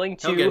they're willing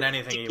to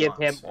give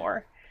him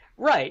more.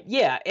 Right,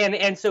 yeah.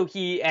 And so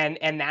he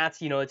and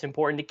that's, it's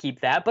important to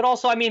keep that. But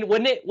also,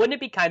 wouldn't it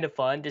be kind of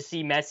fun to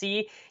see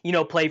Messi,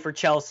 play for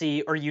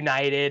Chelsea or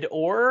United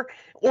or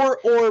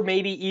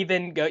maybe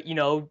even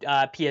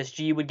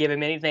PSG would give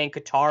him anything,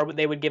 Qatar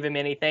they would give him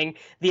anything,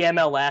 the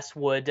MLS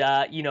would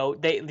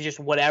they just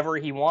whatever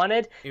he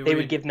wanted, they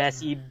would give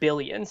Messi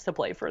billions to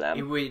play for them.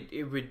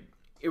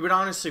 It would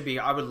honestly be,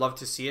 I would love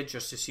to see it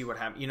just to see what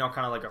happened.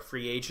 Kind of like a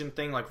free agent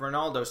thing. Like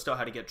Ronaldo still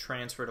had to get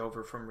transferred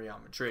over from Real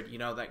Madrid.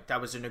 That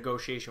was a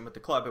negotiation with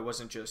the club. It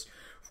wasn't just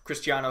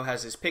Cristiano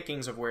has his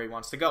pickings of where he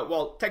wants to go.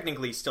 Well,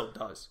 technically he still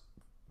does.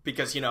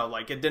 Because,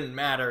 it didn't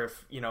matter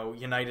if,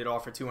 United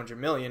offered $200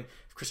 million.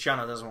 If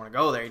Cristiano doesn't want to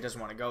go there, he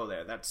doesn't want to go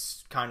there.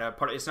 That's kind of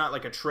part of, it's not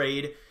like a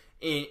trade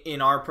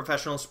in our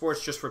professional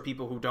sports, just for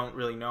people who don't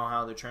really know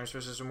how the transfer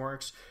system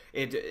works.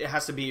 It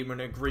has to be an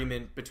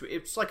agreement between,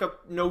 it's like a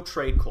no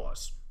trade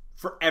clause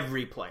for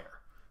every player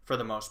for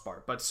the most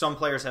part, but some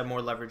players have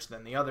more leverage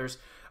than the others.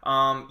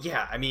 I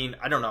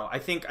don't know. I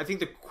think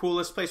the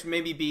coolest place would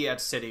maybe be at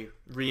City,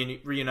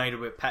 reunited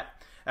with Pep.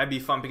 That'd be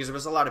fun because there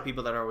was a lot of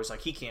people that are always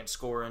like, he can't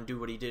score and do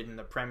what he did in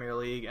the Premier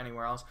League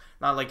anywhere else.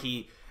 Not like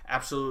he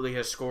absolutely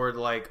has scored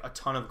like a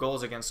ton of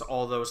goals against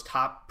all those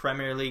top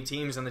Premier League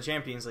teams in the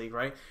Champions League,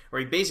 right? Where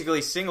he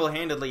basically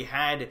single-handedly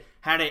had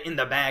it in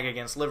the bag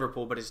against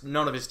Liverpool, but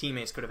none of his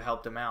teammates could have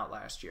helped him out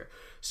last year.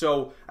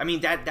 So,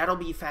 that'll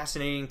be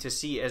fascinating to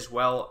see as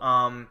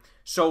well.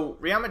 So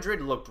Real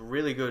Madrid looked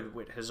really good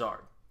with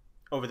Hazard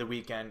over the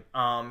weekend.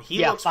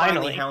 He looks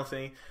finally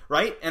healthy,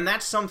 right? And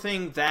that's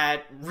something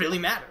that really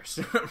matters,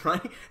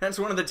 right? That's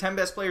one of the 10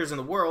 best players in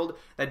the world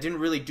that didn't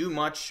really do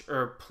much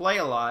or play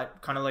a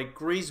lot, kind of like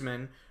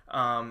Griezmann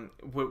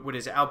with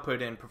his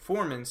output and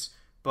performance.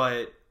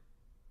 But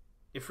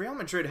if Real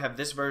Madrid have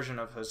this version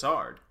of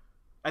Hazard,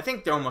 I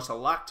think they're almost a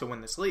lock to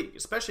win this league,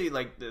 especially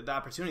like the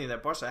opportunity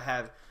that Barca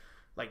have.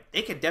 Like,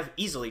 they could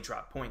easily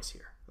drop points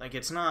here. Like,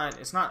 it's not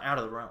out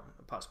of the realm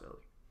of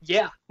possibility.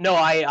 Yeah, no,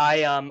 I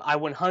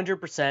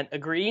 100%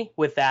 agree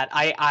with that.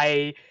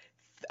 I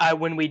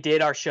when we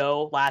did our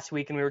show last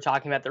week and we were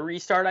talking about the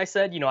restart, I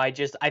said,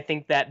 I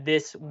think that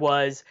this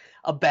was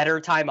a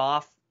better time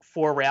off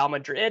for Real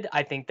Madrid.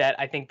 I think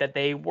that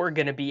they were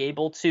going to be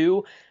able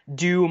to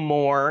do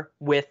more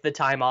with the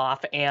time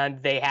off,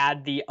 and they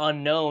had the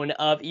unknown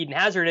of Eden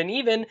Hazard and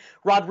even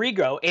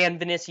Rodrigo and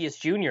Vinicius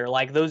Jr.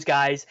 Like those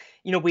guys,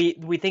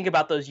 we think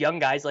about those young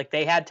guys, like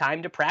they had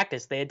time to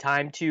practice. They had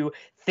time to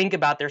think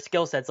about their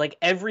skill sets. Like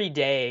every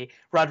day,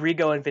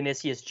 Rodrigo and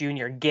Vinicius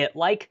Jr. get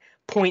like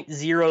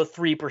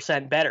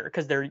 0.03% better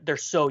because they're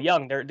so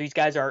young. These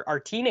guys are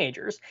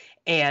teenagers,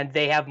 and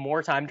they have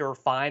more time to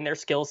refine their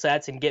skill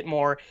sets and get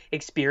more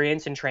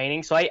experience and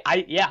training. So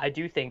I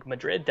do think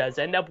Madrid does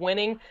end up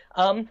winning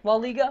La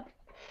Liga.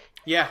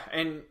 Yeah,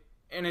 and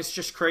it's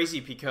just crazy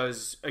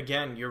because,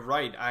 again, you're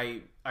right.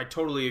 I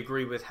totally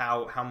agree with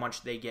how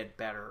much they get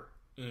better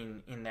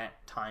in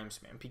that time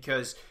span,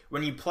 because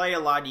when you play a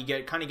lot, you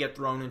get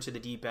thrown into the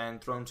deep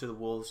end, thrown to the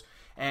wolves,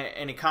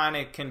 and it kind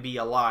of can be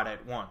a lot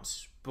at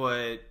once.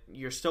 But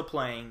you're still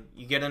playing.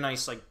 You get a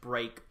nice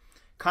break,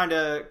 kind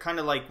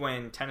of like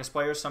when tennis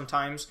players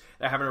sometimes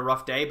they're having a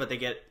rough day, but they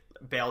get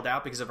bailed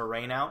out because of a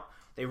rain out.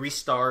 They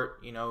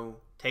restart,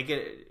 take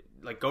it.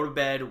 Go to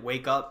bed,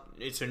 wake up,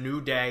 it's a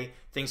new day,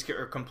 things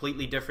are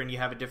completely different, you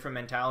have a different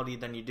mentality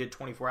than you did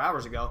 24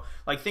 hours ago.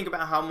 Think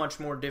about how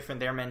much more different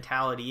their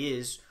mentality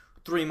is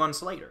 3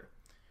 months later.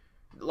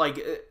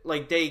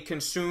 They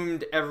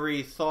consumed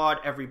every thought,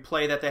 every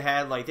play that they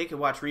had. They could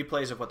watch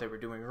replays of what they were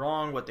doing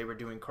wrong, what they were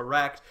doing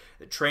correct,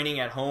 the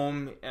training at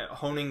home,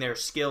 honing their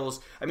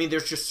skills. I mean,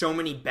 there's just so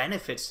many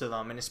benefits to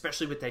them, and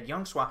especially with that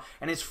young squad.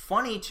 And it's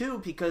funny, too,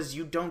 because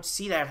you don't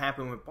see that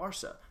happen with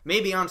Barca.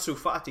 Maybe Ansu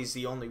Fati's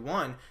the only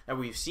one that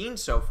we've seen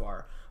so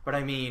far. But,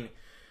 I mean,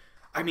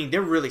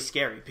 they're really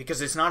scary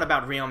because it's not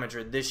about Real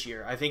Madrid this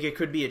year. I think it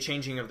could be a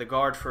changing of the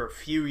guard for a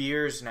few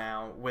years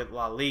now with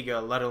La Liga,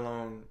 let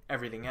alone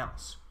everything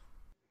else.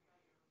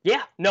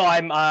 Yeah, no,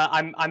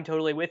 I'm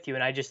totally with you,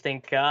 and I just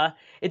think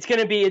it's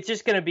gonna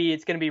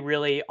be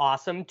really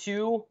awesome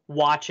to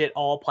watch it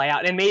all play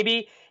out, and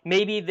maybe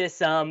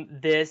this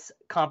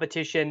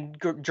competition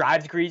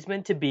drives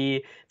Griezmann to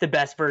be the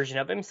best version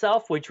of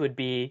himself, which would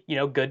be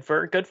good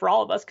for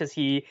all of us because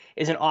he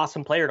is an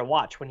awesome player to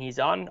watch when he's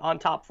on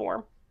top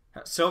form.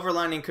 Silver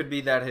lining could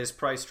be that his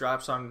price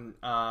drops on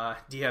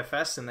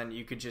DFS, and then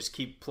you could just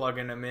keep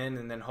plugging him in,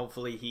 and then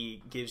hopefully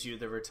he gives you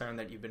the return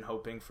that you've been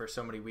hoping for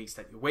so many weeks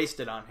that you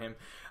wasted on him.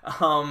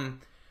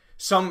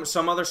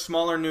 Some other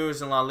smaller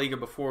news in La Liga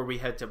before we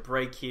head to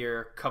break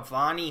here.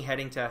 Cavani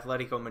heading to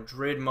Atletico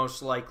Madrid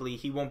most likely.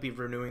 He won't be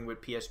renewing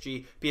with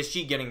PSG.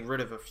 PSG getting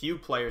rid of a few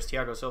players.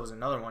 Thiago Silva's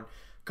another one.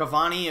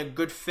 Cavani, a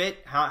good fit.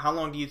 How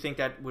long do you think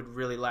that would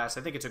really last?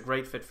 I think it's a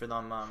great fit for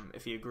them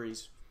if he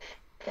agrees.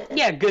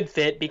 Yeah, good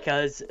fit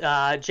because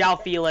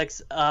João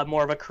Felix,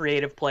 more of a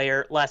creative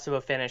player, less of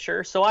a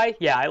finisher. So I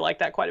like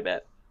that quite a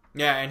bit.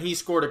 Yeah, and he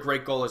scored a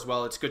great goal as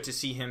well. It's good to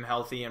see him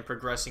healthy and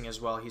progressing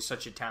as well. He's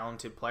such a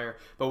talented player.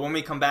 But when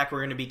we come back, we're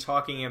going to be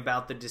talking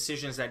about the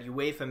decisions that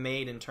UEFA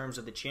made in terms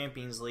of the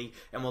Champions League,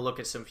 and we'll look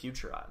at some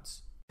future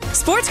odds.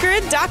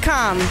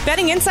 SportsGrid.com.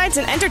 Betting insights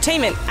and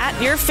entertainment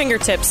at your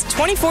fingertips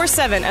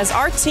 24/7 as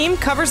our team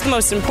covers the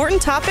most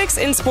important topics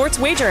in sports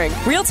wagering.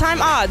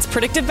 Real-time odds,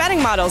 predictive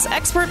betting models,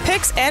 expert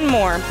picks, and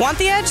more. Want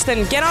the edge?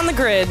 Then get on the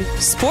grid.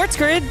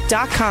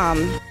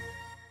 SportsGrid.com.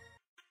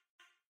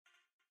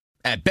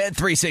 At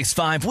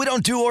Bet365, we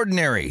don't do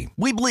ordinary.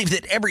 We believe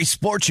that every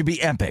sport should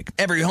be epic.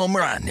 Every home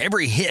run,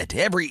 every hit,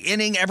 every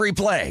inning, every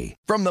play.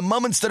 From the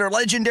moments that are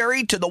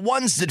legendary to the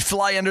ones that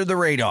fly under the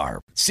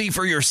radar. See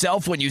for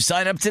yourself when you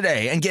sign up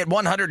today and get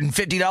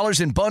 $150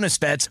 in bonus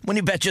bets when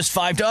you bet just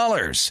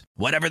 $5.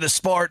 Whatever the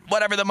sport,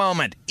 whatever the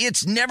moment,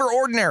 it's never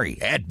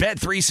ordinary at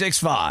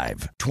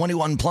Bet365.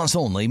 21 plus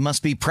only.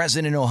 Must be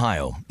present in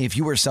Ohio. If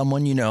you or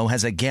someone you know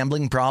has a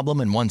gambling problem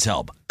and wants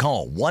help,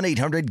 call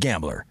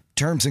 1-800-GAMBLER.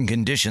 Terms and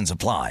conditions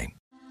apply.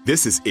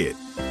 This is it.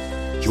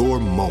 Your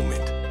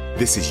moment.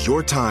 This is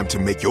your time to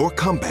make your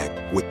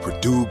comeback with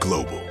Purdue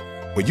Global.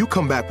 When you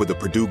come back with a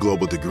Purdue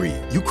Global degree,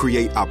 you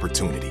create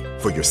opportunity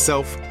for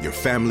yourself, your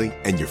family,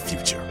 and your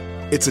future.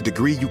 It's a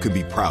degree you can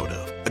be proud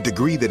of, a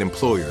degree that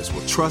employers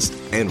will trust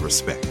and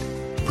respect.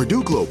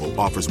 Purdue Global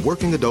offers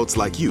working adults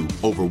like you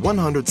over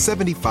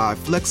 175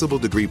 flexible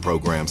degree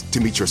programs to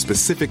meet your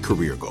specific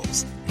career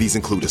goals. These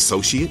include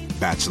associate,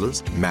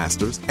 bachelor's,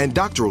 master's, and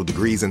doctoral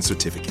degrees and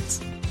certificates.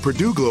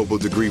 Purdue Global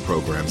degree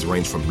programs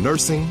range from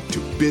nursing to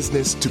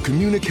business to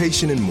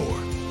communication and more.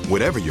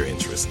 Whatever your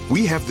interest,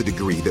 we have the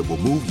degree that will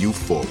move you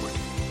forward.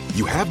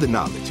 You have the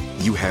knowledge,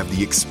 you have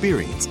the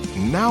experience.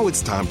 Now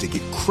it's time to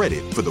get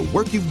credit for the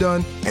work you've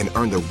done and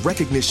earn the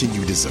recognition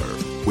you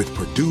deserve with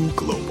Purdue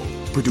Global.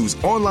 Purdue's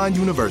online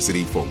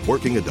university for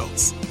working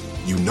adults.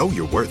 You know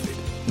you're worth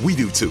it. We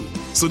do too.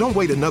 So don't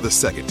wait another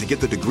second to get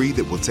the degree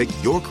that will take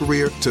your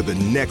career to the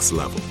next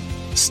level.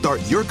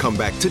 Start your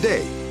comeback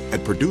today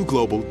at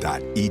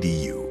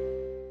purdueglobal.edu.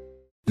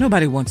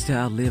 Nobody wants to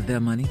outlive their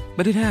money,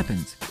 but it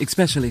happens,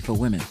 especially for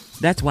women.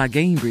 That's why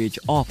Gainbridge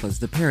offers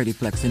the Parity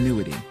Flex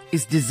annuity.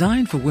 It's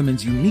designed for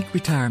women's unique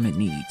retirement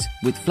needs,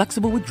 with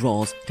flexible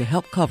withdrawals to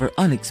help cover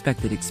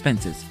unexpected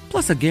expenses,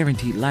 plus a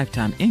guaranteed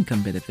lifetime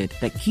income benefit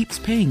that keeps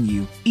paying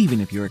you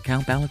even if your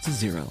account balance is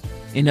zero.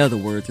 In other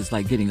words, it's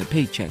like getting a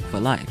paycheck for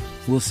life.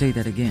 We'll say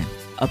that again.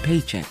 A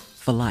paycheck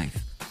for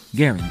life.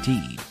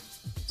 Guaranteed.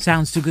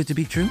 Sounds too good to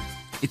be true?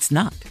 It's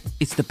not.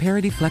 It's the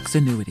Parity Flex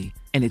annuity,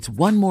 and it's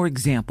one more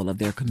example of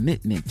their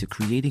commitment to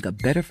creating a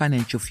better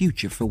financial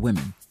future for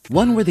women.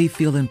 One where they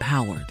feel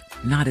empowered,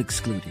 not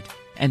excluded,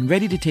 and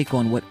ready to take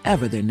on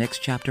whatever their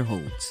next chapter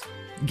holds.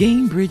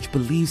 GameBridge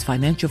believes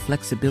financial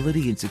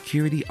flexibility and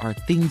security are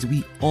things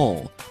we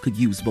all could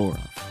use more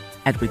of.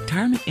 At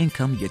retirement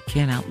income you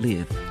can't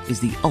outlive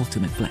is the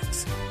ultimate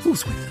flex.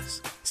 Who's with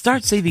us?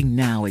 Start saving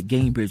now at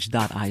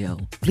GameBridge.io.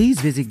 Please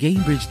visit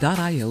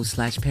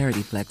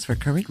GameBridge.io/ParityFlex for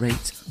current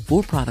rates,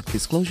 for product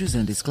disclosures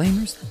and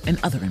disclaimers, and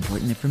other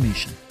important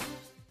information.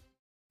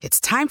 It's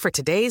time for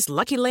today's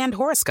Lucky Land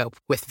horoscope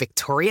with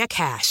Victoria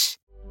Cash.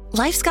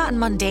 Life's gotten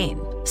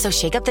mundane, so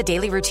shake up the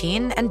daily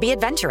routine and be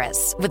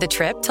adventurous with a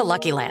trip to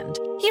Lucky Land.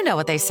 You know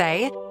what they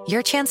say.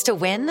 Your chance to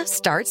win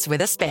starts with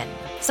a spin.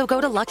 So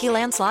go to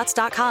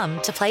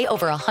LuckyLandSlots.com to play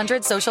over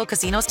 100 social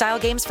casino-style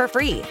games for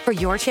free for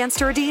your chance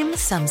to redeem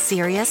some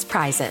serious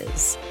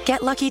prizes.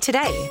 Get lucky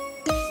today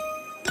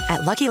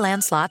at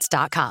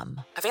LuckyLandSlots.com.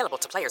 Available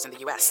to players in the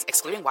U.S.,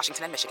 excluding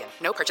Washington and Michigan.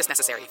 No purchase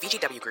necessary.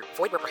 VGW Group.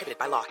 Void where prohibited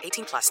by law.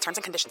 18 plus. Terms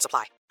and conditions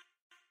apply.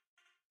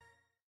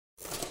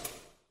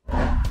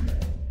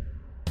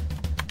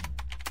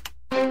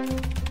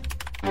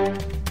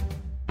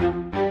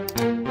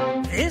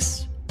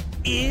 This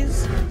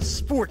is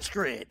Sports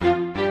Grid.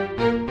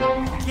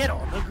 Get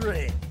on the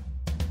grid.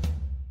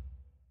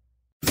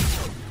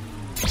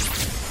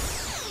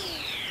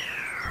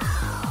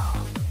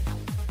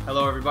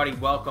 Hello, everybody.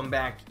 Welcome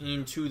back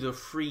into the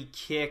Free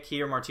Kick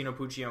here. Martino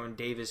Puccio and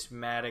Davis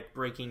Maddock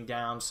breaking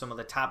down some of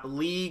the top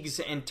leagues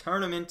and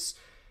tournaments.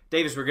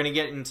 Davis, we're going to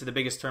get into the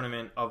biggest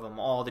tournament of them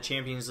all. The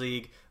Champions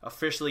League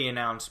officially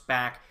announced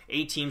back.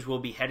 8 teams will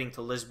be heading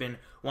to Lisbon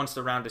once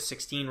the round of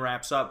 16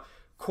 wraps up.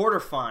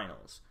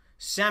 Quarterfinals,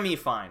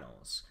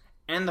 semifinals,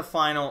 and the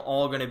final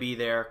all going to be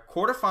there.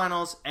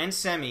 Quarterfinals and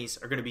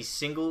semis are going to be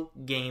single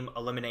game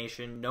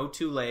elimination. No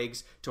 2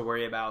 legs to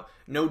worry about.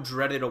 No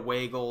dreaded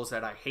away goals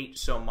that I hate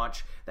so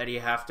much that you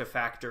have to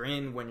factor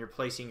in when you're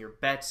placing your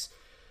bets.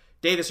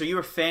 Davis, are you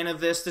a fan of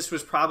this? This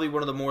was probably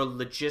one of the more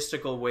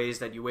logistical ways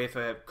that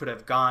UEFA could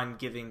have gone,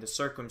 given the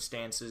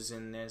circumstances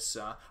in this.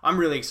 I'm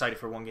really excited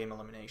for one game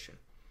elimination.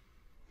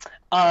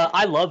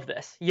 I love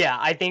this. Yeah,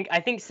 I think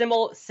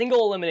single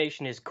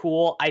elimination is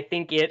cool. I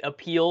think it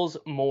appeals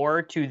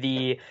more to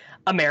the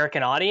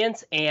American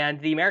audience, and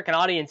the American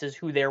audience is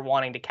who they're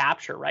wanting to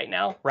capture right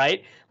now,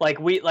 right? Like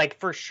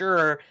for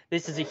sure,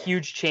 this is a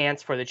huge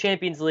chance for the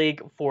Champions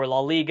League, for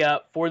La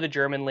Liga, for the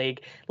German league.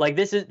 Like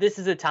this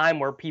is a time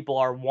where people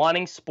are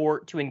wanting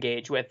sport to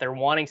engage with. They're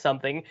wanting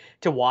something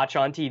to watch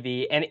on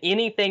TV, and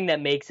anything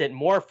that makes it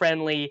more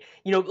friendly,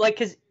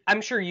 because I'm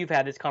sure you've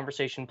had this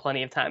conversation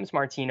plenty of times,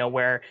 Martino,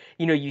 where,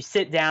 you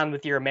sit down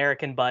with your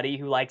American buddy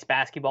who likes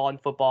basketball and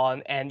football,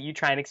 and you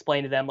try and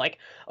explain to them, like,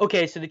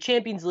 okay, so the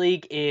Champions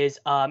League is,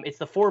 it's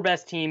the 4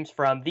 best teams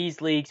from these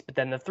leagues, but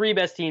then the 3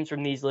 best teams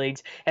from these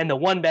leagues, and the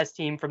 1 best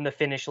team from the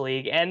Finnish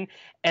league, and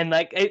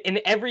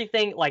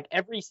everything, like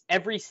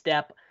every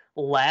step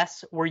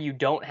less where you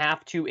don't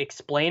have to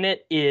explain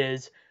it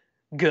is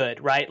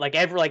good, right? Like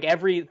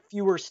every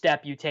fewer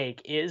step you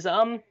take is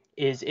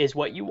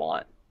what you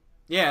want.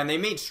 Yeah, and they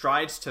made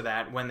strides to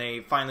that when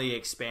they finally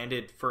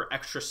expanded for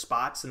extra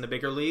spots in the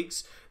bigger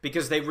leagues,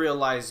 because they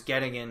realized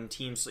getting in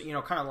teams,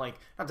 kind of like,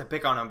 not to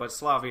pick on them, but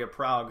Slavia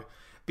Prague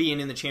being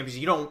in the Champions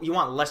League, you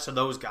want less of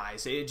those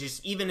guys. It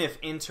just, even if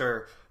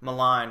Inter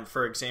Milan,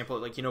 for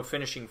example,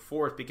 finishing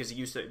 4th, because it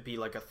used to be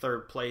like a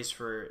 3rd place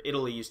for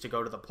Italy, used to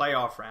go to the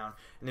playoff round,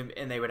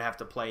 and they would have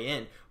to play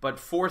in. But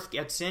 4th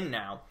gets in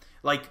now.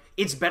 Like,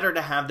 it's better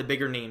to have the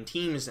bigger name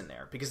teams in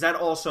there, because that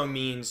also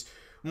means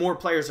more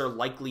players are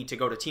likely to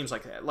go to teams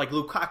like that. Like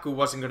Lukaku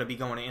wasn't going to be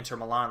going to Inter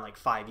Milan like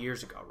 5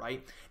 years ago,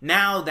 right?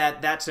 Now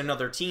that's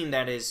another team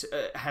that is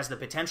has the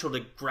potential to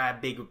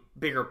grab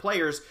bigger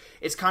players.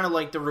 It's kind of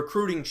like the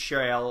recruiting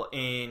trail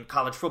in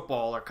college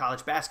football or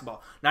college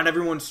basketball. Not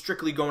everyone's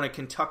strictly going to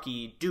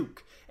Kentucky,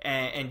 Duke,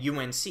 and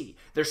UNC.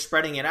 They're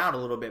spreading it out a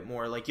little bit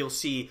more. Like, you'll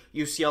see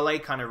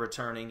UCLA kind of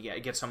returning,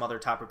 get some other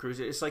top recruits.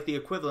 It's like the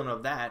equivalent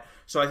of that.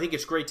 So I think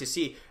it's great to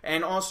see.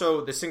 And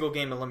also the single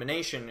game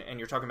elimination, and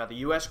you're talking about the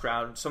U.S.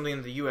 crowd, something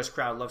that the U.S.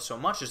 crowd loves so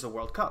much is the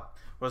World Cup.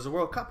 What does the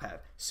World Cup have?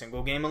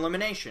 Single game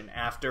elimination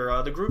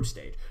after the group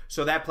stage.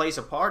 So that plays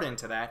a part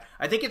into that.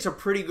 I think it's a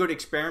pretty good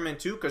experiment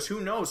too, because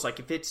who knows,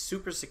 like, if it's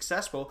super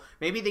successful,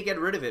 maybe they get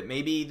rid of it.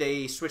 Maybe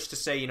they switch to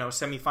say,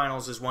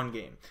 semifinals is 1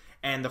 game.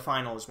 And the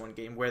final is 1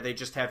 game, where they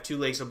just have 2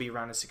 legs will be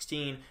around a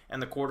 16,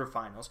 and the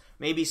quarterfinals.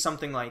 Maybe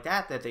something like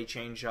that they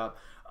change up.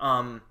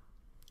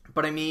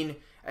 But I mean,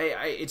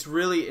 it's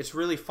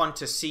really fun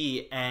to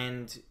see.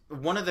 And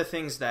one of the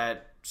things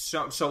that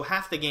so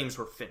half the games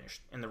were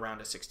finished in the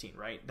round of 16,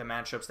 right? The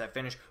matchups that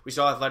finished, we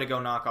saw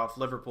Atletico knock off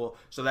Liverpool,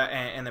 so that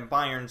and then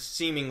Bayern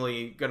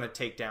seemingly going to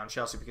take down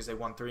Chelsea because they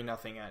won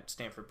 3-0 at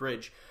Stamford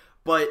Bridge.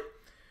 But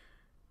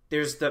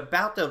there's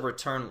about the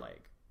return leg.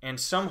 And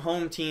some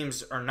home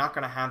teams are not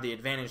going to have the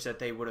advantage that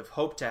they would have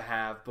hoped to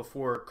have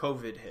before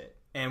COVID hit.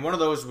 And one of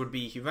those would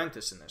be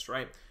Juventus in this,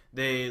 right?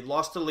 They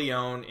lost to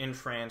Lyon in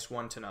France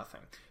 1-0.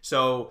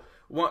 So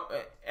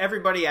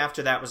everybody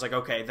after that was like,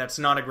 okay, that's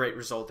not a great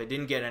result. They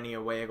didn't get any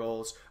away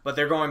goals, but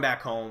they're going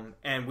back home,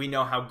 and we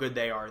know how good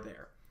they are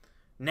there.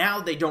 Now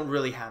they don't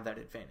really have that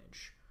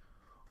advantage.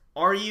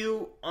 Are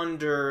you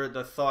under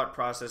the thought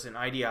process and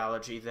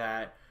ideology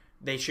that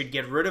they should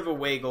get rid of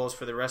away goals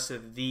for the rest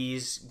of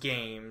these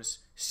games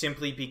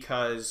simply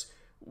because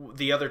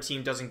the other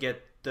team doesn't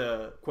get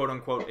the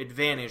quote-unquote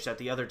advantage that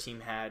the other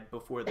team had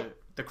before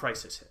the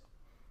crisis hit.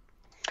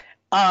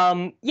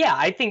 Yeah,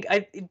 I think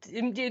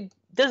it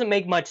doesn't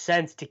make much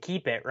sense to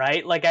keep it,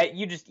 right? Like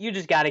you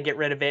just got to get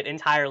rid of it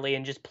entirely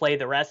and just play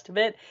the rest of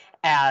it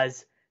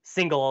as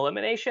single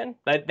elimination.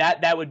 But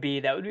that would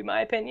be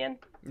my opinion.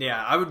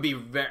 Yeah, I would be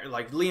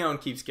Lyon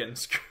keeps getting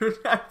screwed.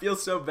 I feel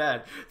so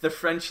bad. The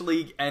French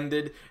league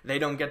ended. They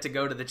don't get to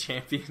go to the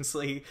Champions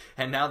League,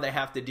 and now they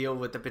have to deal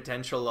with the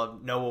potential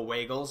of no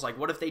away goals. Like,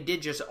 what if they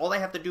did all they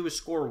have to do is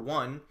score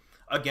one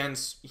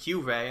against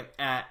Juve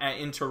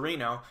in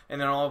Torino, and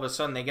then all of a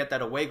sudden they get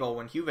that away goal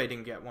when Juve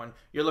didn't get one.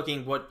 You're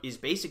looking what is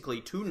basically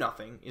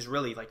 2-0 is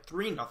really like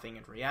 3-0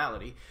 in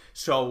reality.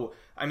 So,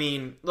 I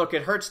mean, look,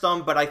 it hurts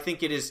them, but I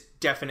think it is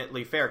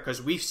definitely fair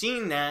because we've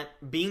seen that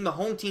being the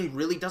home team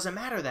really doesn't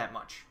matter that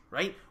much,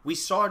 right? We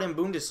saw it in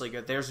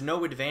Bundesliga. There's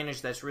no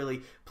advantage that's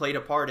really played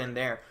a part in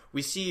there.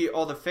 We see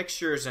all the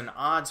fixtures and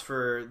odds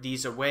for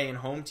these away and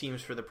home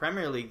teams for the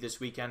Premier League this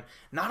weekend.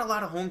 Not a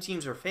lot of home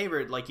teams are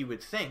favored like you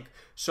would think.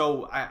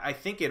 So I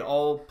think it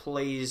all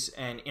plays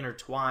and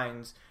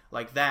intertwines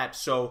like that.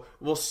 So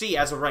we'll see.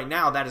 As of right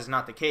now, that is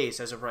not the case.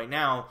 As of right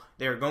now,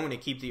 they're going to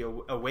keep the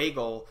away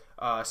goal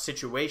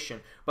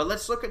situation. But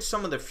let's look at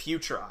some of the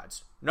future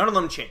odds. None of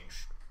them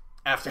changed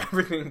after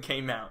everything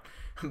came out.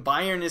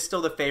 Bayern is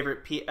still the favorite,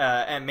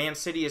 and Man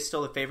City is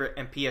still the favorite,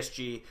 and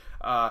PSG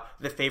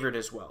the favorite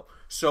as well.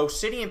 So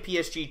City and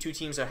PSG, two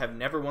teams that have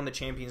never won the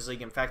Champions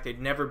League. In fact, they've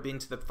never been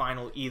to the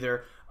final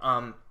either.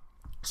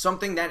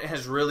 Something that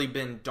has really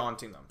been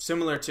daunting them.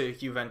 Similar to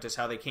Juventus,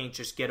 how they can't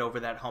just get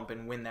over that hump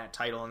and win that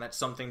title, and that's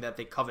something that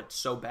they covet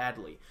so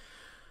badly.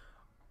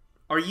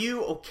 Are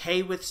you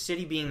okay with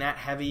City being that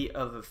heavy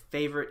of a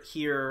favorite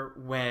here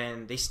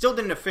when they still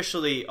didn't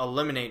officially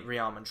eliminate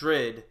Real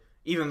Madrid,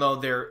 even though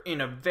they're in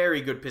a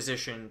very good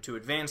position to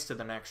advance to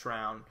the next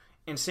round?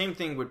 And same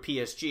thing with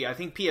PSG. I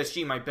think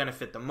PSG might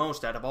benefit the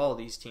most out of all of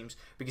these teams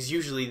because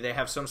usually they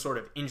have some sort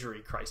of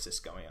injury crisis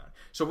going on.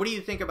 So what do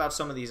you think about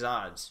some of these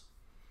odds?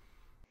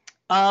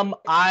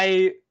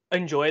 I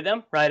enjoy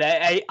them,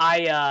 right?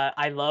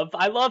 I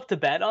love to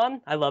bet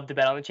on. I love to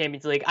bet on the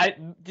Champions League.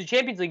 The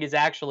Champions League is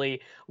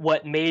actually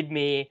what made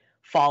me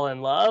fall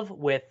in love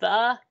with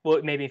the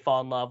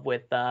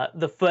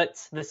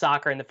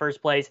soccer in the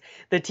first place.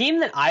 The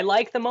team that I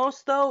like the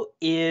most though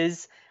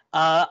is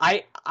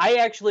I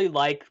actually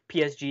like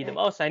PSG the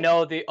most. I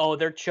know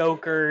they're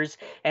chokers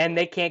and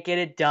they can't get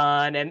it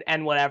done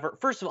and whatever.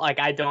 First of all, like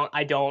I don't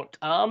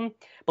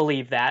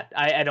believe that.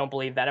 I don't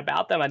believe that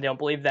about them. I don't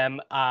believe them.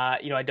 I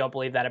don't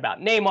believe that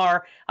about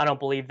Neymar. I don't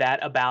believe that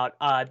about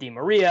Di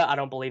Maria. I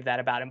don't believe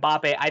that about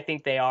Mbappe. I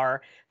think they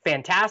are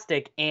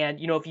fantastic. And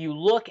if you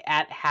look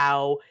at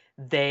how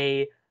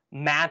they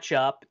match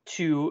up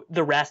to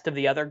the rest of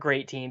the other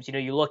great teams,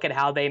 you look at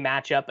how they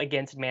match up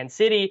against Man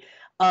City.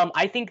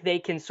 I think they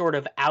can sort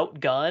of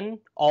outgun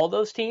all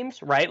those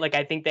teams, right? Like,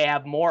 I think they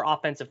have more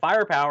offensive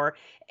firepower.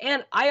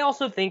 And I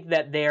also think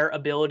that their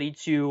ability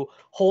to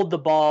hold the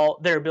ball,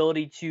 their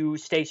ability to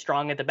stay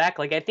strong at the back,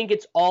 like, I think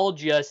it's all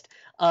just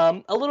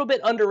a little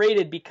bit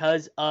underrated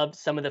because of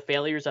some of the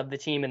failures of the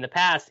team in the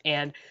past.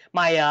 And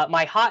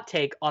my hot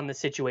take on the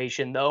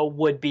situation, though,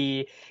 would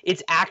be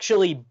it's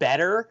actually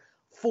better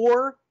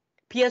for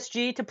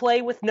PSG to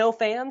play with no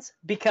fans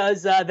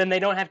because then they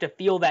don't have to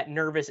feel that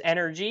nervous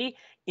energy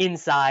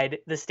inside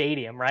the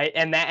stadium, right?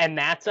 And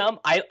that's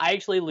I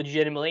actually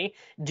legitimately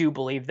do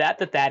believe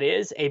that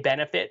is a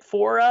benefit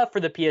for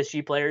the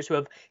PSG players who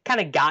have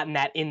kind of gotten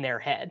that in their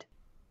head.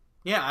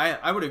 Yeah,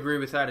 I would agree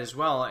with that as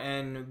well.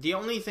 And the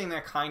only thing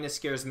that kind of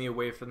scares me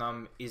away from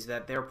them is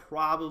that they're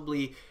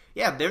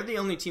the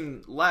only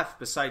team left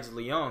besides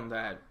Lyon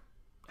that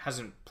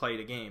hasn't played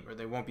a game, or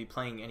they won't be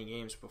playing any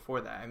games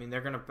before that. I mean,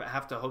 they're going to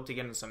have to hope to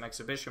get in some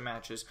exhibition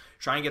matches,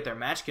 try and get their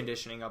match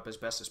conditioning up as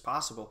best as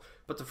possible.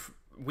 But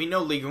we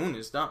know Ligue 1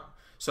 is done.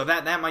 So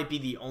that might be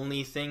the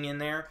only thing in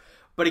there.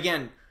 But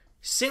again,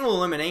 single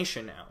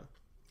elimination now.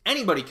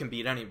 Anybody can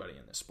beat anybody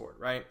in this sport,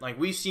 right? Like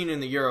we've seen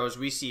in the Euros,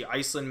 we see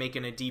Iceland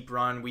making a deep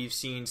run. We've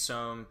seen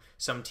some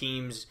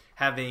teams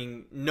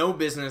having no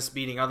business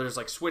beating others,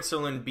 like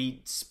Switzerland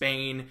beat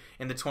Spain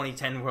in the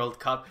 2010 World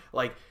Cup.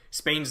 Like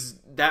Spain's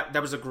that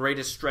was the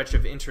greatest stretch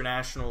of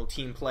international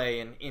team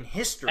play in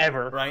history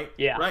ever, right?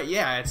 Yeah, right.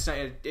 Yeah, it's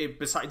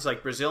besides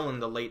like Brazil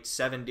in the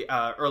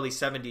early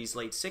 70s,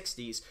 late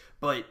 60s,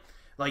 but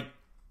like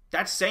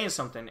that's saying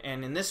something.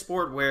 And in this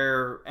sport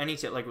where any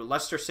team, like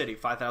Leicester City,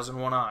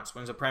 5,001 odds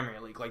wins a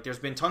Premier League, like there's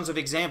been tons of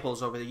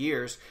examples over the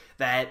years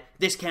that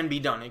this can be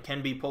done, it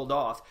can be pulled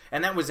off,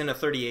 and that was in a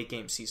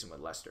 38-game season with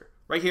Leicester.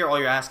 Right here, all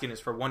you're asking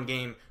is for one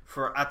game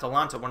for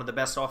Atalanta, one of the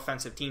best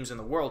offensive teams in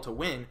the world, to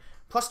win.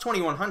 Plus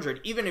 2,100,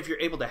 even if you're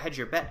able to hedge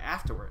your bet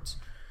afterwards.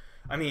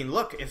 I mean,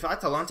 look, if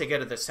Atalanta get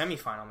to the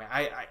semifinal, man,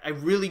 I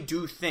really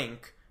do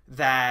think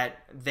that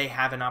they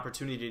have an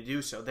opportunity to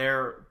do so.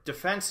 Their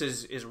defense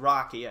is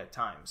rocky at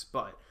times,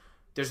 but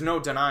there's no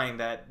denying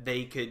that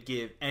they could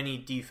give any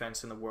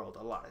defense in the world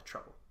a lot of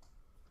trouble.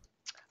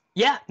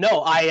 Yeah,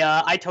 no,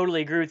 I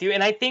totally agree with you,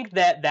 and I think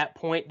that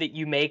point that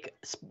you make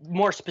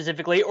more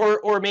specifically,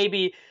 or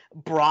maybe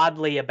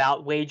broadly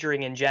about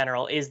wagering in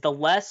general, is the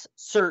less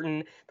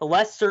certain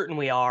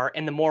we are,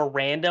 and the more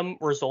random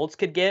results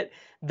could get,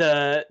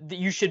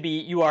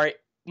 you are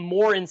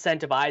more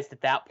incentivized at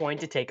that point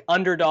to take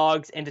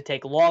underdogs and to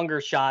take longer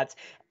shots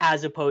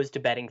as opposed to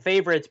betting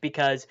favorites,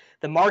 because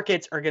the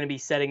markets are going to be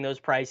setting those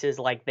prices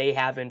like they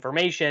have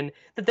information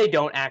that they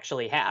don't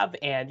actually have.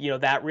 And,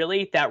 that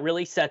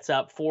really sets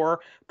up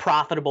for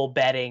profitable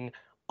betting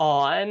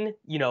on,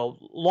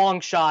 long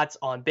shots,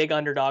 on big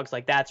underdogs.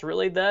 Like, that's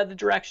really the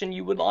direction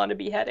you would want to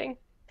be heading.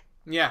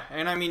 Yeah,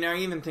 and I mean, I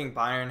even think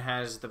Bayern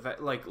has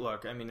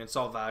look, I mean, it's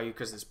all value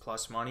because it's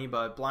plus money,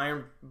 but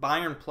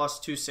Bayern plus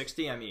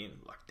 260, I mean,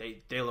 look,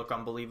 they look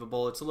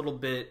unbelievable. It's a little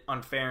bit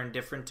unfair and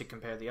different to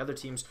compare the other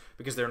teams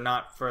because they're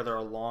not further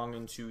along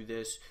into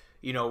this,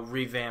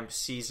 revamped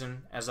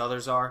season as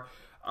others are.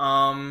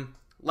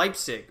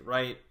 Leipzig,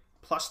 right,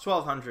 plus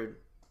 1,200.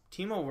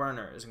 Timo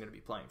Werner isn't going to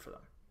be playing for them.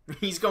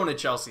 He's going to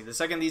Chelsea. The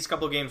second these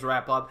couple games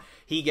wrap up,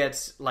 he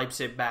gets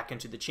Leipzig back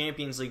into the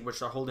Champions League, which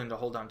they're holding to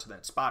hold on to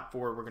that spot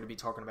for. We're going to be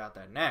talking about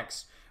that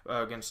next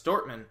against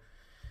Dortmund.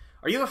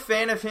 Are you a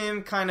fan of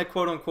him kind of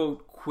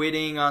quote-unquote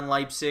quitting on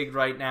Leipzig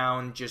right now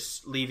and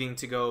just leaving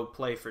to go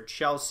play for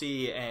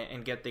Chelsea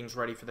and get things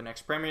ready for the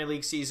next Premier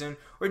League season?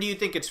 Or do you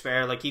think it's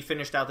fair? Like, he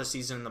finished out the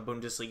season in the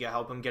Bundesliga,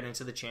 help him get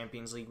into the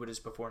Champions League with his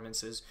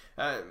performances.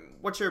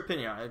 What's your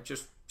opinion on it?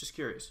 Just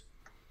curious.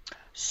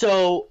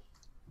 So,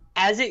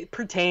 as it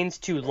pertains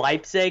to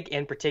Leipzig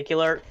in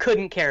particular,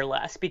 couldn't care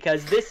less,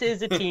 because this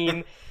is a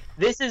team.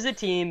 This is a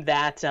team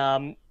that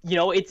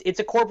it's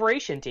a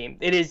corporation team.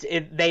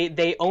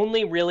 They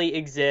only really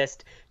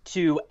exist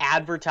to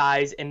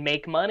advertise and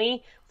make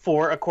money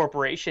for a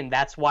corporation.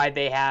 That's why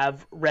they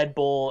have Red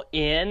Bull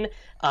in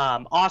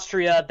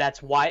Austria.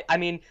 That's why, I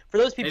mean, for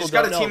those people who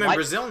don't know, they just got a team in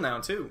Brazil now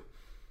too.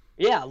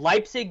 Yeah,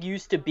 Leipzig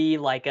used to be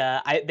like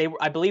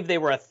I believe they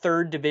were a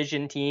third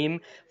division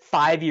team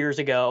 5 years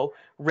ago.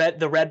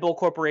 The Red Bull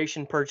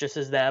Corporation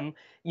purchases them,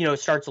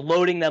 starts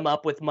loading them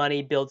up with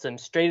money, builds them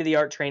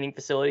state-of-the-art training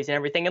facilities and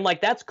everything. And,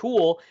 that's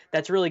cool.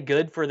 That's really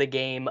good for the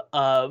game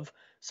of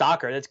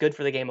soccer. That's good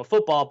for the game of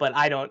football. But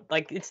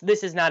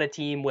this is not a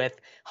team with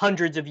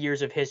hundreds of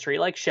years of history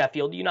like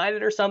Sheffield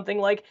United or something.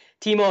 Like,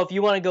 Timo, if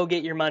you want to go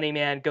get your money,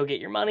 man, go get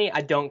your money.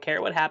 I don't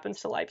care what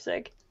happens to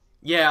Leipzig.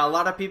 Yeah, a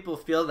lot of people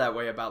feel that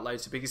way about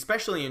Leipzig,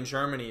 especially in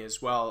Germany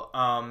as well.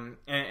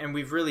 And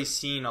we've really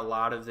seen a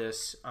lot of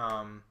this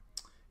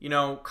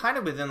kind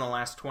of within the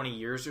last 20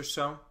 years or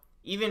so.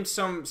 Even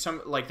some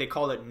like they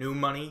call it new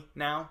money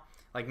now.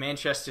 Like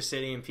Manchester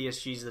City and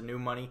PSG is the new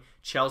money.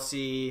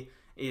 Chelsea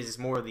is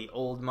more of the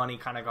old money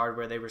kind of guard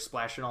where they were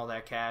splashing all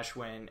that cash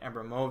when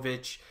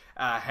Abramovich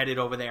headed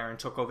over there and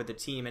took over the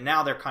team. And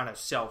now they're kind of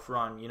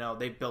self-run.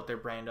 They've built their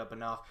brand up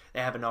enough. They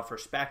have enough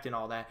respect and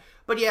all that.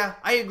 But yeah,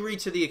 I agree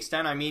to the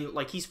extent. I mean,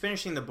 he's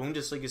finishing the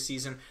Bundesliga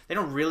season. They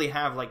don't really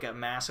have a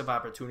massive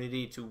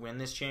opportunity to win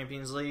this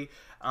Champions League.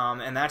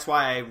 And that's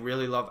why I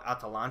really love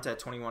Atalanta at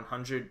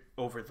 2,100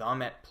 over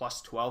them at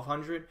plus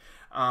 1,200.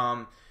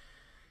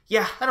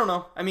 Yeah, I don't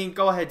know. I mean,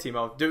 go ahead,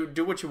 Timo.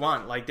 Do what you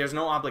want. There's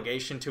no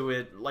obligation to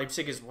it.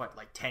 Leipzig is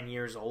 10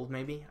 years old,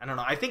 maybe? I don't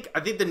know. I think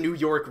the New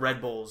York Red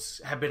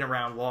Bulls have been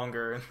around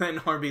longer than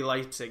RB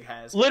Leipzig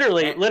has.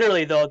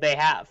 Literally, though, they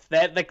have.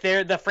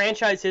 The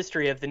franchise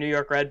history of the New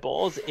York Red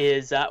Bulls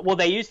is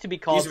they used to be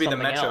called something else.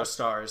 The Metro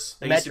Stars.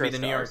 They used to be the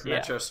New York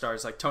Metro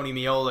Stars. Like Tony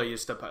Meola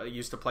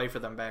used to play for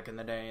them back in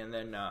the day, and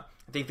then I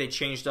think they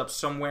changed up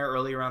somewhere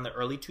early around the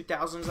early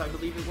 2000s, I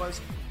believe it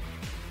was.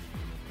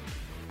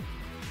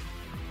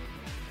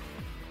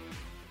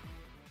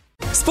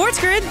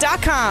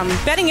 SportsGrid.com.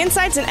 Betting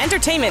insights and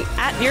entertainment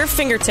at your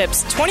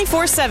fingertips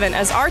 24/7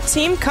 as our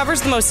team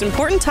covers the most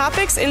important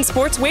topics in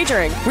sports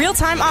wagering.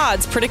 Real-time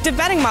odds, predictive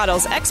betting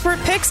models, expert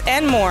picks,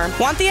 and more.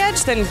 Want the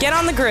edge? Then get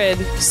on the grid.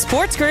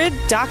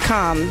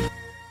 SportsGrid.com.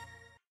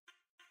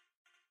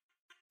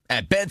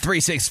 At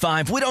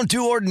Bet365, we don't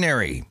do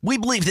ordinary. We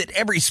believe that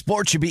every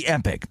sport should be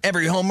epic.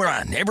 Every home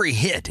run, every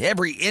hit,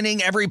 every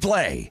inning, every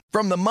play.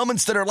 From the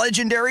moments that are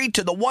legendary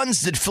to the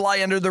ones that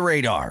fly under the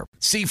radar.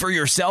 See for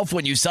yourself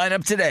when you sign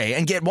up today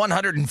and get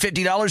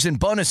 $150 in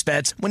bonus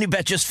bets when you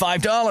bet just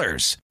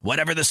 $5.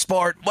 Whatever the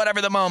sport, whatever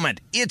the moment,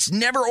 it's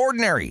never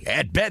ordinary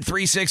at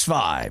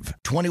Bet365.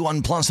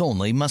 21 plus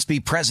only. Must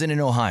be present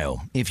in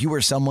Ohio. If you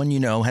or someone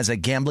you know has a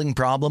gambling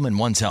problem and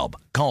wants help,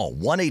 call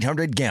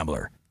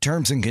 1-800-GAMBLER.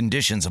 Terms and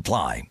conditions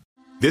apply.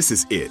 This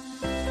is it.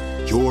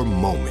 Your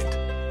moment.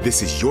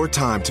 This is your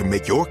time to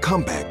make your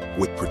comeback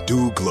with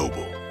Purdue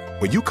Global.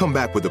 When you come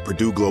back with a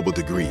Purdue Global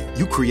degree,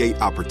 you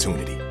create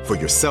opportunity for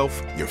yourself,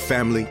 your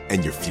family,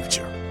 and your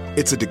future.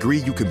 It's a degree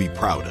you can be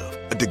proud of,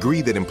 a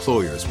degree that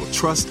employers will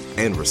trust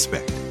and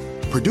respect.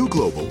 Purdue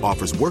Global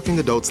offers working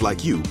adults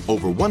like you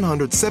over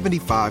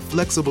 175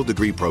 flexible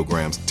degree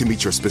programs to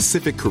meet your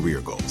specific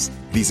career goals.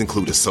 These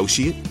include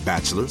associate,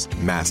 bachelor's,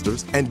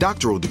 master's, and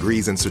doctoral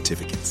degrees and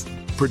certificates.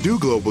 Purdue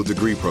Global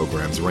degree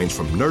programs range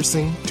from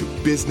nursing to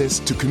business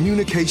to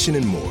communication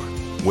and more.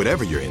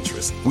 Whatever your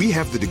interest, we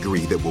have the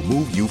degree that will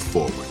move you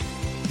forward.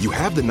 You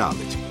have the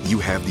knowledge, you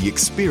have the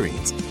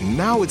experience.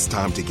 Now it's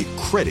time to get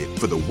credit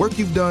for the work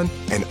you've done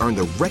and earn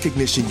the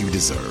recognition you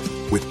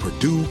deserve with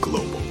Purdue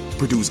Global,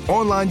 Purdue's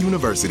online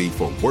university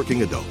for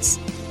working adults.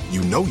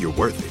 You know you're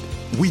worth it.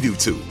 We do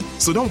too.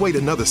 So don't wait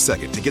another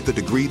second to get the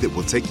degree that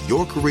will take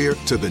your career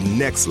to the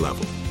next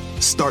level.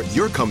 Start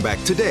your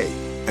comeback today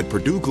at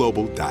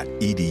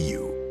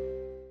purdueglobal.edu.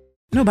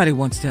 Nobody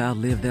wants to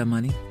outlive their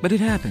money, but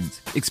it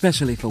happens,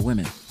 especially for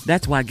women.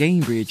 That's why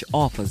Gainbridge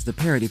offers the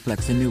Parity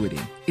Flex annuity.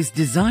 It's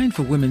designed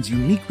for women's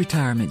unique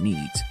retirement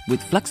needs,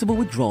 with flexible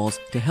withdrawals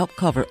to help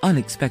cover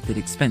unexpected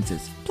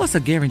expenses, plus a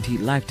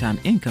guaranteed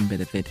lifetime income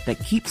benefit that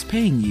keeps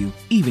paying you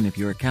even if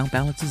your account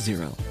balance is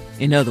zero.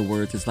 In other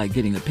words, it's like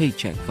getting a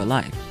paycheck for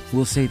life.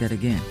 We'll say that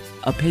again.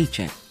 A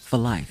paycheck for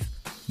life.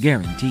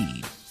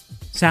 Guaranteed.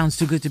 Sounds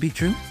too good to be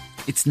true?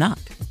 It's not.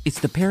 It's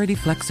the Parity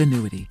Flex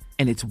annuity,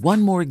 and it's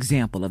one more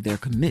example of their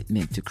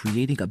commitment to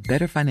creating a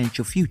better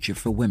financial future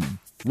for women.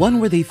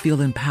 One where they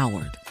feel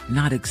empowered,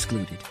 not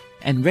excluded,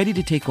 and ready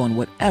to take on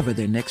whatever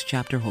their next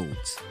chapter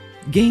holds.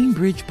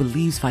 Gainbridge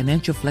believes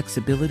financial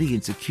flexibility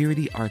and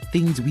security are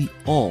things we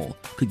all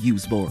could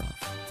use more of.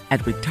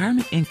 At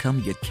retirement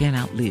income you can't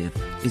outlive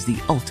is the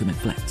ultimate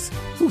flex.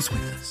 Who's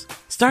with us?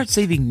 Start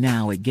saving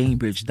now at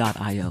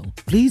Gainbridge.io.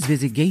 Please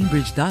visit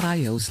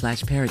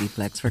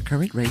Gainbridge.io/ParityFlex for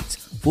current rates,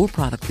 for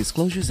product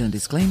disclosures and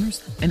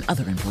disclaimers, and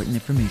other important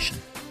information.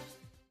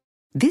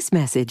 This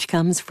message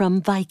comes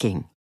from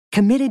Viking,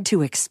 committed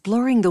to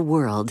exploring the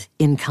world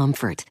in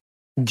comfort.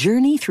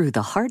 Journey through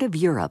the heart of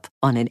Europe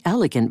on an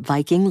elegant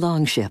Viking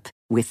longship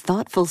with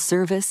thoughtful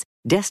service,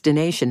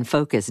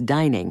 destination-focused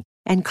dining,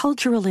 and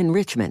cultural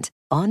enrichment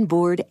on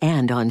board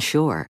and on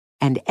shore.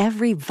 And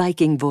every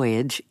Viking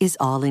voyage is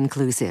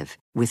all-inclusive,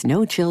 with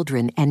no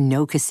children and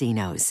no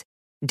casinos.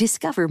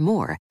 Discover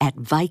more at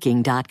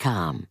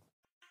Viking.com.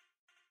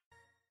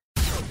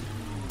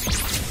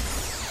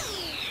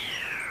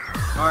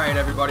 All right,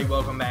 everybody,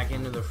 welcome back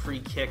into the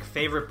Free Kick.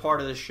 Favorite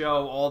part of the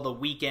show, all the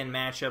weekend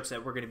matchups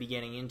that we're going to be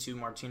getting into.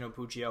 Martino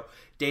Puccio,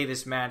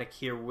 Davis Maddock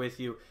here with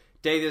you.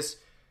 Davis,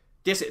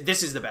 this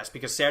is the best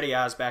because Serie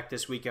A is back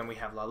this weekend. We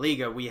have La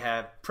Liga. We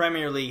have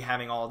Premier League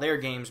having all their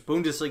games.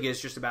 Bundesliga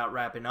is just about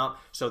wrapping up,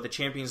 so the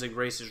Champions League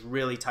race is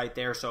really tight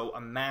there. So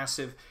a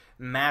massive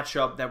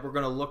matchup that we're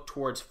going to look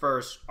towards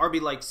first. RB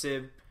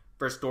Leipzig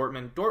versus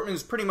Dortmund.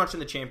 Dortmund's pretty much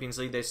in the Champions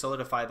League. They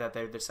solidified that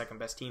they're the second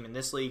best team in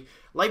this league.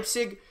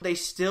 Leipzig, they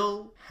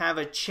still have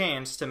a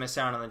chance to miss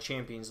out on the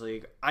Champions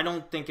League. I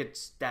don't think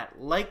it's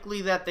that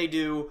likely that they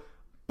do,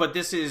 but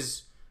this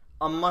is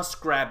a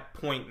must-grab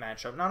point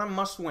matchup, not a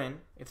must-win.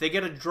 If they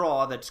get a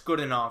draw, that's good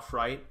enough,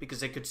 right? Because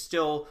they could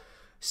still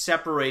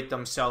separate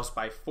themselves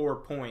by 4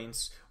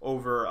 points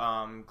over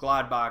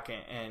Gladbach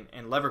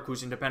and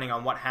Leverkusen, depending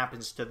on what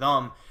happens to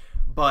them.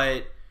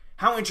 But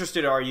how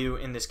interested are you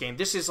in this game?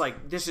 This is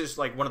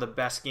like one of the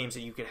best games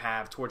that you could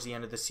have towards the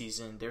end of the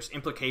season. There's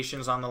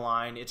implications on the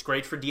line. It's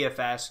great for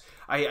DFS.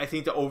 I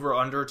think the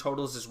over/under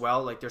totals as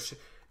well. Like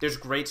there's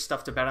great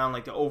stuff to bet on,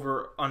 like the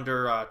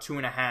over/under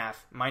 2.5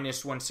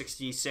 minus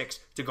 166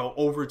 to go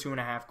over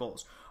 2.5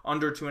 goals.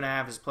 Under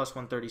 2.5 is plus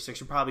 136.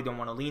 You probably don't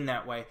want to lean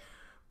that way.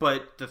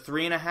 But the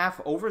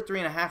 3.5, over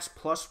 3.5 is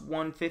plus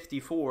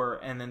 154,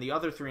 and then the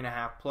other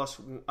 3.5 plus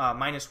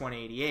minus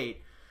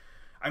 188.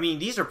 I mean,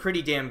 these are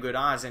pretty damn good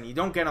odds, and you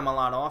don't get them a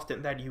lot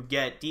often that you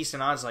get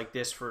decent odds like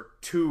this for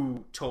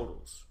two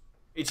totals.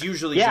 It's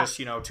usually just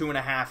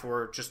 2.5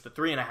 or just the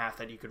 3.5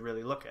 that you could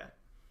really look at.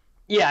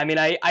 Yeah, I mean,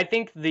 I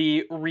think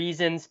the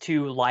reasons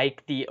to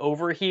like the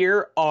over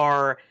here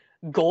are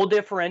goal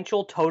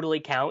differential totally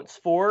counts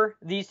for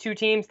these two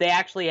teams. They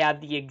actually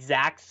have the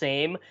exact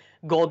same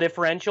goal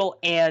differential,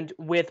 and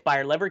with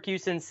Bayer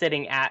Leverkusen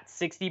sitting at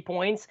 60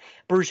 points,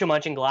 Borussia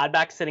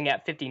Mönchengladbach sitting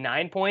at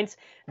 59 points,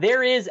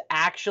 there is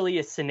actually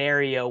a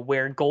scenario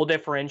where goal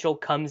differential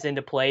comes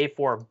into play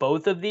for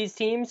both of these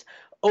teams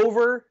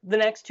over the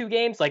next two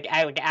games. Like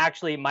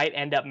actually it might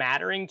end up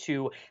mattering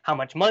to how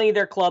much money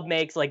their club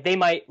makes. Like they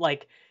might,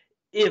 like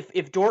if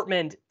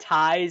Dortmund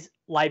ties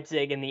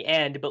Leipzig in the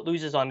end but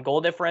loses on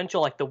goal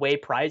differential, like the way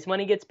prize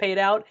money gets paid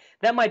out,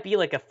 that might be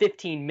like a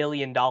 $15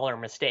 million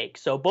mistake.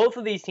 So both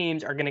of these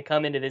teams are going to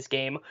come into this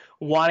game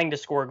wanting to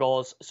score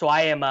goals. So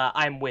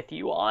I'm with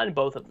you on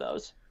both of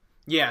those.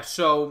 Yeah,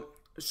 so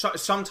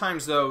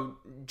sometimes, though,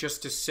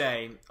 just to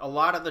say, a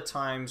lot of the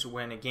times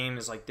when a game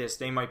is like this,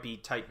 they might be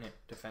tight-knit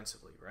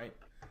defensively, right?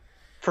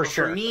 For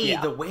sure. For me,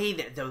 the way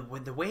that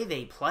the way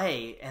they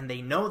play, and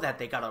they know that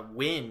they gotta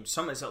win.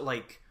 Some is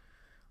like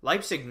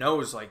Leipzig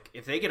knows, like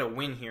if they get a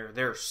win here,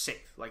 they're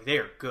safe. Like they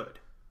are good.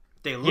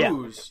 They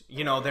lose,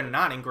 they're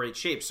not in great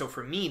shape. So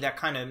for me, that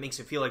kind of makes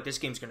it feel like this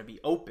game's going to be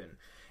open,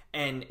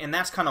 and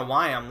that's kind of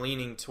why I'm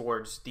leaning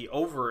towards the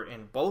over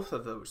in both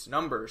of those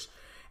numbers.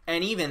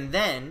 And even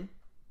then,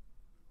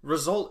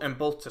 result in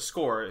both to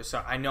score.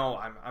 So I know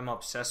I'm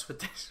obsessed with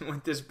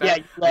this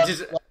bet. Yeah,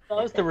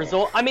 the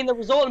result. I mean, the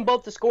result in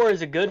both to score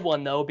is a good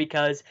one though,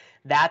 because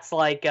that's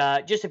like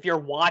just if you're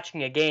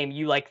watching a game,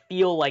 you like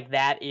feel like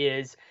that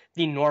is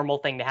the normal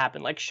thing to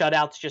happen. Like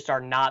shutouts just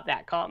are not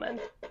that common.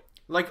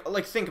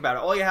 Like think about it.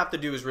 All you have to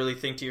do is really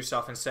think to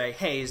yourself and say,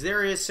 hey, is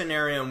there a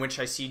scenario in which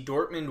I see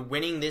Dortmund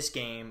winning this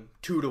game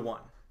 2-1?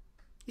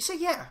 You say,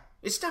 yeah,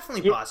 it's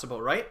definitely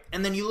possible, right?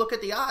 And then you look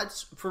at the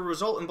odds for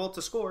result and both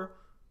to score.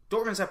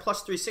 Dortmund's at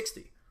plus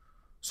 360.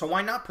 So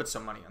why not put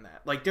some money on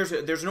that? Like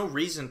there's no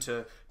reason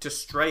to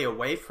stray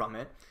away from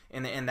it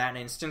in that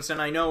instance.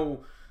 And I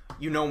know,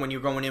 when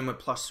you're going in with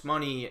plus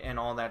money and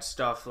all that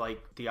stuff,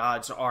 like the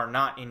odds are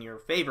not in your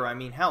favor. I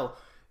mean, hell,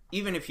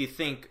 even if you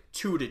think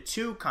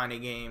 2-2 kind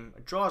of game,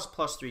 a draw is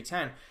plus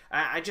 310.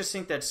 I just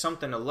think that's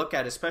something to look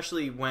at,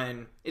 especially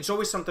when it's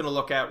always something to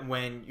look at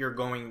when you're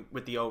going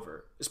with the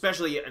over,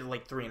 especially at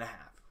like 3.5,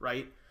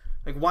 right?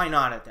 Like, why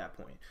not at that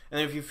point?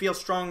 And if you feel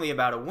strongly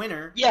about a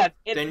winner,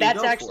 then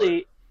that's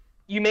actually,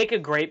 you make a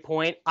great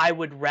point. I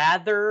would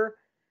rather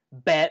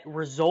bet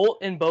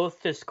result in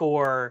both to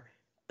score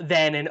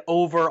than an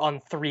over on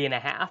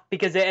 3.5,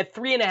 because at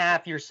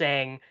 3.5 you're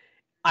saying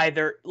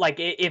either, like,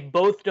 if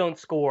both don't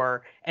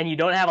score and you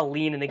don't have a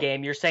lean in the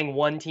game, you're saying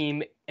one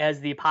team has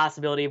the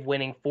possibility of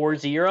winning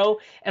 4-0,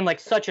 and like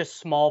such a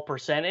small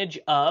percentage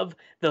of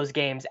those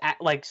games,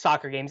 like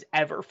soccer games,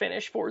 ever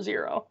finish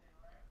 4-0.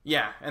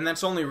 Yeah, and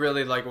that's only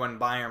really like when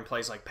Bayern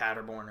plays like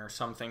Paderborn or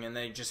something, and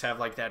they just have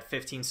like that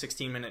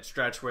 15-16 minute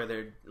stretch where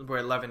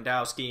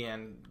Lewandowski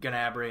and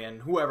Gnabry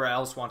and whoever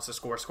else wants to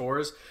score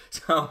scores.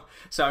 So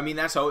I mean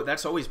that's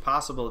always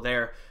possible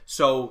there.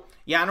 So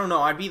yeah, I don't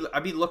know. I'd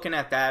be looking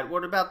at that.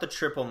 What about the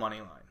triple money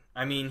line?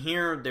 I mean,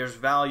 here there's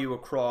value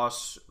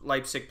across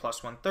Leipzig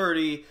plus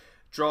 130,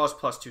 draws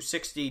plus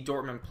 260,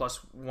 Dortmund plus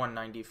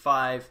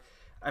 195.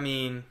 I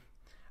mean,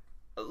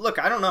 look,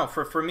 I don't know.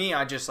 For me,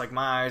 I just like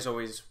my eyes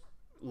always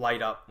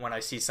light up when I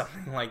see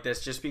something like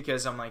this, just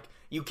because I'm like,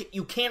 you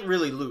can't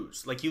really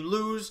lose. Like, you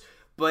lose,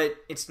 but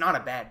it's not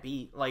a bad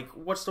beat. Like,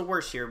 what's the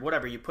worst here?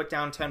 Whatever, you put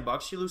down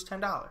 $10, you lose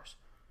 $10.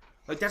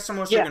 Like, that's the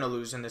most you're going to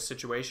lose in this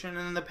situation, and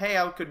then the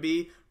payout could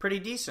be pretty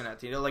decent at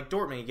the end. Like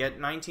Dortmund, you get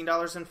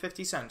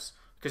 $19.50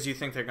 because you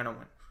think they're going to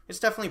win. It's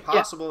definitely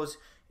possible.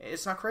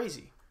 It's not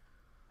crazy.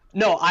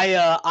 No,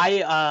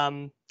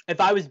 I if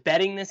I was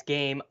betting this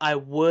game, I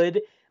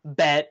would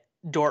bet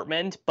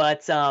Dortmund,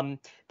 but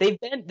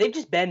they've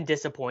just been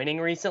disappointing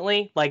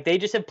recently. Like, they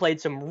just have played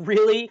some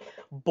really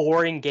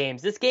boring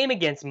games. This game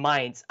against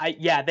Mainz,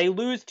 they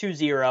lose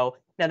 2-0.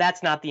 Now,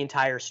 that's not the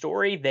entire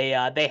story. They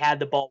had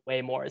the ball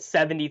way more.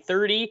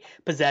 70-30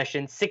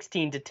 possession,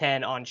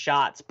 16-10 on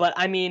shots. But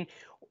I mean,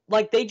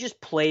 like, they just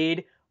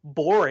played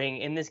boring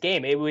in this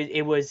game. It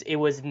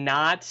was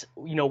not,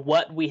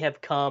 what we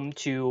have come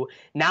to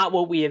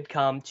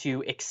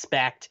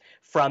expect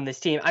from this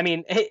team. I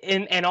mean,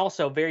 and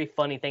also very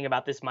funny thing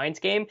about this Mainz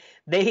game,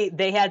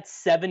 they had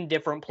 7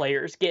 different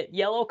players get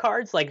yellow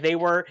cards. Like, they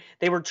were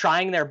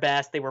trying their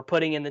best, they were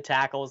putting in the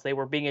tackles, they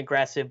were being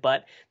aggressive,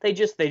 but they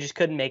just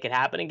couldn't make it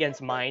happen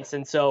against Mainz.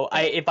 And so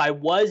if I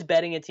was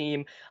betting a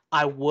team,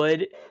 I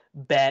would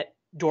bet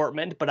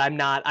Dortmund, but I'm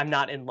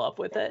not in love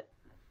with it.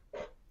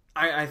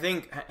 I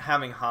think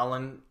having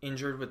Haaland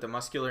injured with the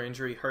muscular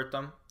injury hurt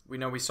them.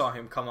 We saw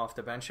him come off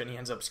the bench and he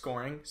ends up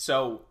scoring.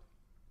 So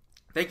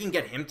if they can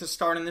get him to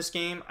start in this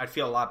game, I'd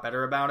feel a lot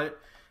better about it.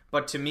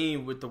 But to me,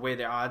 with the way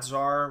the odds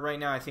are right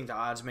now, I think the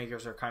odds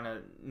makers are kind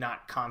of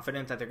not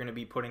confident that they're going to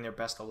be putting their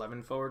best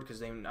 11 forward because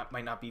they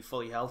might not be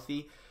fully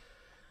healthy.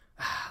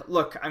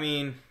 Look, I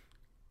mean,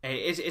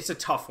 it's a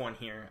tough one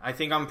here. I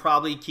think I'm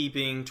probably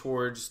keeping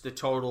towards the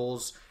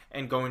totals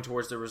and going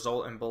towards the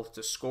result and both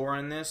to score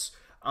in this.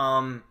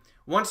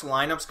 Once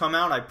lineups come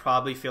out, I'd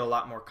probably feel a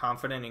lot more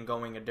confident in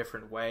going a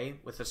different way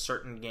with a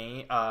certain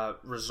game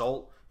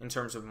result in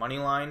terms of money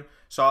line.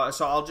 So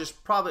I'll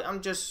just probably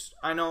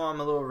I know I'm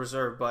a little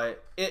reserved,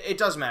 but it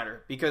does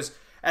matter because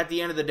at the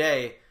end of the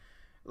day,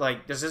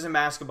 like, this isn't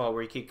basketball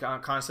where you keep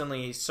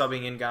constantly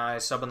subbing in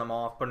guys, subbing them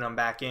off, putting them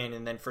back in,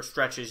 and then for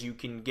stretches you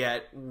can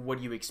get what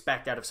you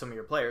expect out of some of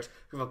your players.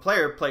 If a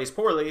player plays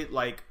poorly,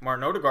 like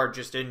Martin Odegaard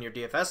just did in your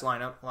DFS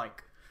lineup,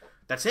 like,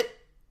 that's it.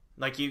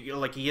 Like,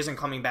 he isn't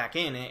coming back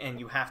in, and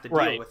you have to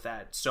deal with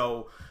that.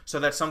 So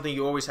that's something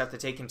you always have to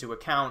take into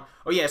account.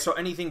 Oh yeah, so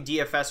anything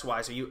DFS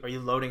wise, are you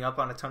loading up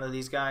on a ton of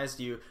these guys?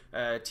 Do you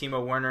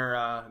Timo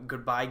Werner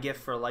goodbye gift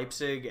for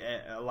Leipzig?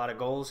 A lot of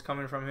goals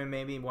coming from him,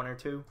 maybe 1 or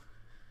 2.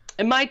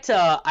 It might.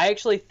 I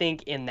actually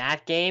think in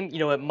that game,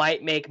 it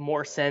might make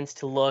more sense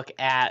to look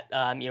at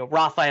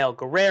Rafael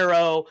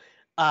Guerrero,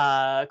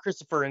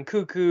 Christopher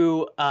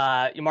Nkunku,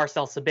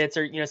 Marcel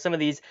Sabitzer, some of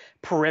these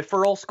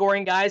peripheral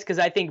scoring guys, because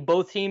I think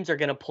both teams are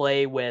going to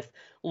play with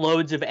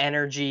loads of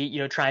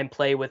energy, try and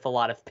play with a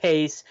lot of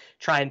pace,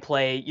 try and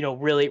play,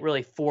 really,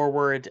 really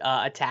forward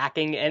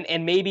attacking.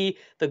 And maybe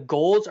the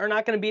goals are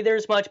not going to be there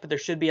as much, but there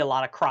should be a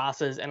lot of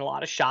crosses and a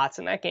lot of shots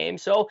in that game.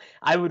 So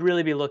I would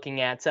really be looking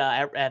at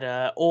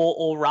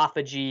old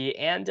Rafa G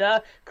and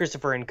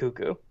Christopher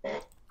Nkunku.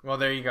 Well,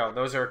 there you go.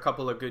 Those are a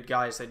couple of good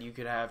guys that you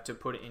could have to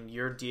put in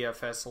your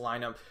DFS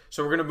lineup.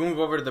 So we're going to move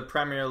over to the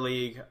Premier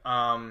League.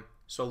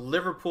 So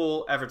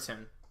Liverpool,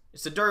 Everton.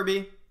 It's a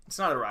derby. It's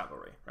not a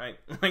rivalry, right?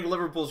 Like,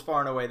 Liverpool's far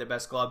and away the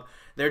best club.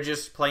 They're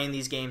just playing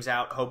these games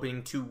out,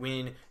 hoping to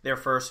win their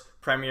first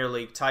Premier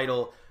League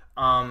title.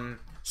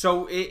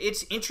 So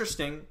it's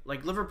interesting.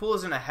 Like, Liverpool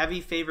isn't a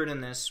heavy favorite in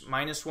this,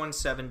 minus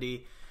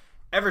 170.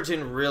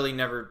 Everton really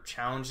never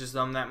challenges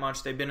them that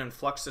much. They've been in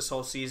flux this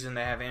whole season.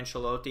 They have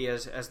Ancelotti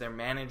as their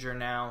manager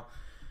now.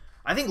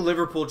 I think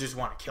Liverpool just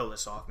want to kill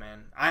this off,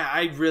 man.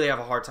 I really have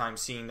a hard time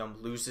seeing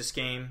them lose this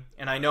game.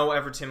 And I know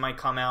Everton might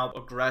come out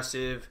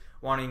aggressive,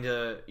 wanting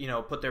to,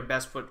 put their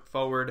best foot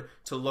forward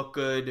to look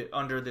good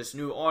under this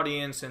new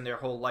audience and their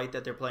whole light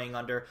that they're playing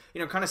under,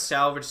 kind of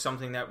salvage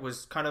something that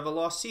was kind of a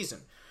lost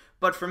season.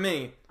 But for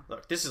me,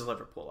 look, this is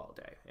Liverpool all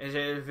day.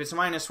 If it's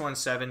minus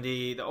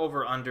 170, the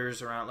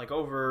over-unders around, like,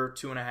 over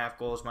 2.5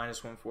 goals,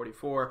 minus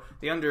 144.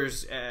 The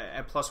unders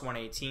at plus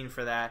 118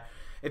 for that.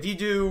 If you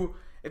do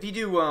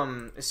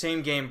a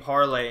same game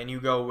parlay and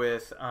you go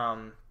with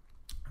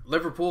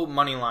Liverpool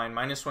money line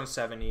minus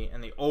 170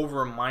 and the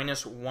over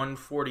minus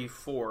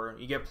 144,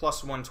 you get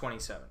plus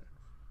 127,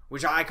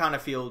 which I kind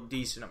of feel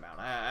decent about.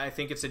 I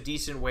think it's a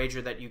decent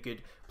wager that you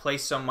could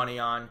place some money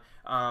on.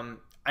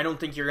 I don't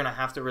think you're going to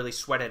have to really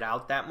sweat it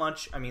out that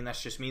much. I mean,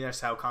 that's just me. That's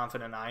how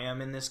confident I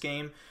am in this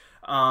game.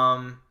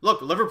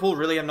 Look, Liverpool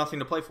really have nothing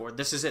to play for.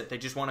 This is it. They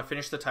just want to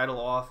finish the title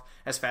off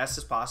as fast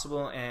as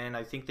possible, and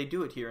I think they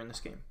do it here in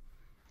this game.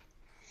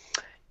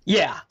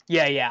 Yeah.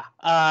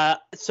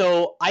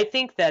 So I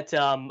think that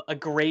a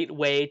great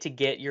way to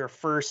get your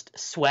first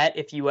sweat,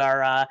 if you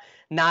are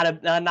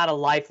not a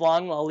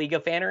lifelong La Liga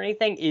fan or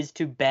anything, is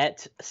to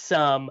bet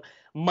some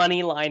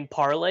money line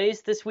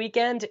parlays this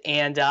weekend.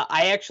 And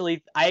I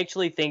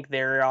actually think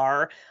there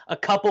are a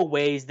couple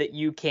ways that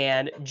you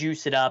can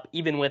juice it up,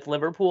 even with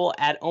Liverpool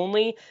at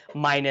only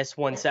minus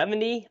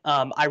 170.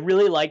 I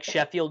really like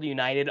Sheffield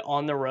United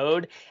on the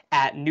road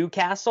at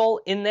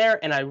Newcastle in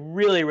there, and I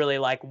really, really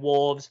like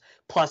Wolves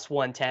plus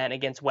 110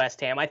 against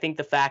West Ham. I think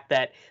the fact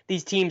that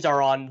these teams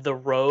are on the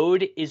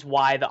road is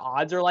why the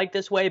odds are like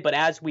this way, but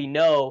as we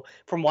know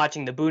from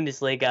watching the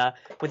Bundesliga,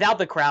 without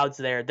the crowds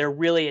there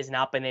really has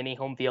not been any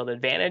home field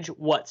advantage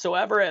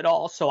whatsoever at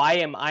all, so I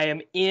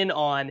am in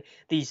on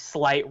these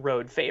slight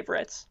road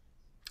favorites.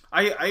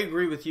 I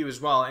agree with you as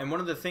well, and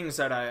one of the things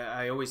that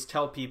I always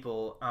tell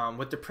people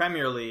with the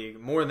Premier League,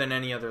 more than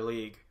any other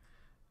league,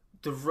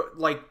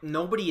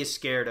 nobody is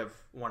scared of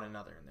one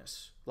another in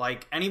this.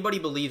 Like, anybody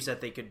believes that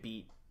they could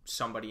beat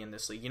somebody in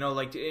this league.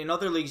 Like, in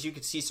other leagues, you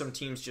could see some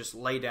teams just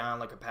lay down,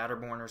 like a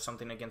Paderborn or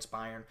something against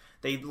Bayern.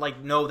 They,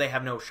 know they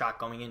have no shot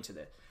going into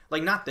it.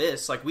 Like, not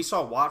this. Like, we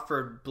saw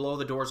Watford blow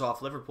the doors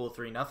off Liverpool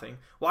 3-0.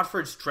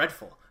 Watford's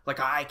dreadful. Like,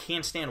 I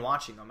can't stand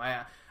watching them.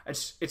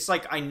 It's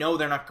like, I know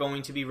they're not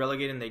going to be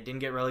relegated, and they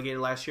didn't get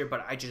relegated last year,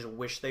 but I just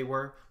wish they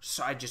were,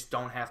 so I just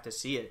don't have to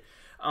see it.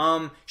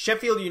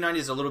 Sheffield United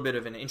is a little bit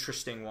of an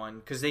interesting one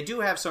because they do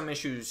have some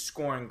issues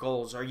scoring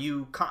goals. Are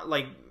you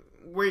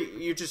where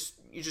you just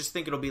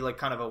think it'll be like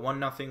kind of a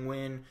 1-0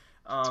 win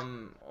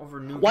over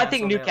Newcastle? Well, I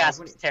think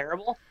Newcastle's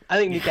terrible. I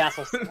think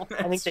Newcastle.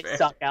 I think they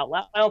suck out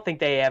loud. I don't think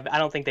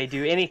they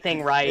do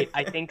anything right.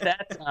 I think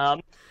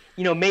that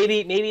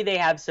maybe they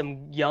have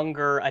some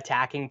younger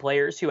attacking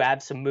players who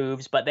have some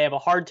moves, but they have a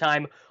hard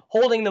time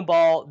holding the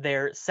ball.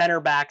 Their center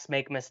backs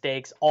make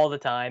mistakes all the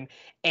time.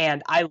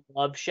 And I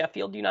love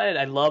Sheffield United.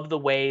 I love the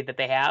way that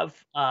they have.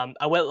 I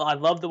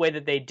love the way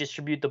that they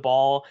distribute the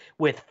ball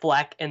with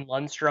Fleck and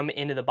Lundstrom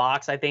into the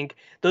box. I think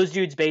those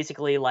dudes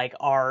basically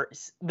are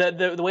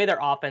the way their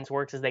offense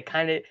works is they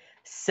kind of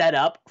set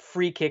up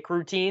free kick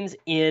routines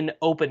in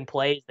open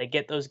plays. They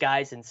get those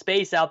guys in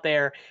space out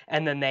there,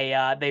 and then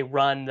they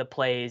run the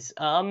plays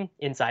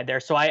inside there.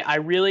 So I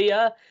really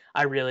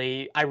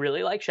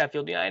like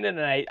Sheffield United,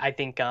 and I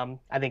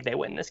think they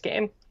win this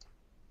game.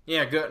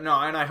 Yeah, good. No,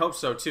 and I hope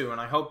so too. And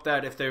I hope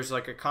that if there's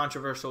like a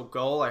controversial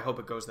goal, I hope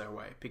it goes their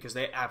way because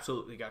they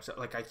absolutely got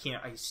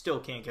I still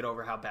can't get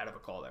over how bad of a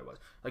call that was.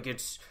 Like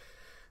it's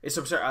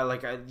absurd.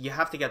 You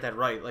have to get that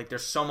right. Like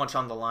there's so much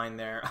on the line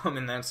there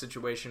in that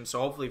situation.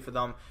 So hopefully for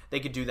them, they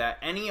could do that.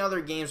 Any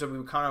other games that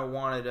we kind of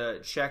wanted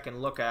to check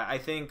and look at? I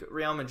think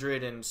Real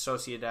Madrid and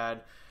Sociedad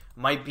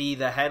might be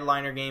the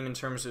headliner game in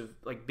terms of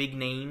like big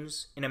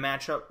names in a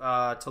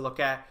matchup to look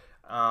at.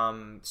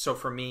 So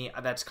for me,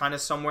 that's kind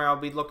of somewhere I'll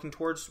be looking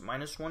towards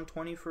minus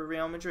 120 for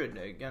Real Madrid.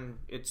 Again,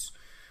 it's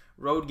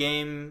road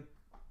game.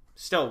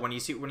 Still, when you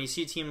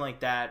see a team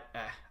like that,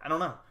 I don't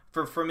know.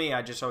 For me,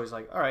 I just always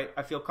all right,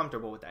 I feel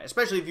comfortable with that.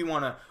 Especially if you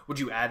want to, would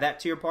you add that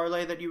to your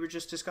parlay that you were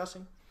just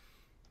discussing?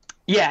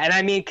 Yeah, and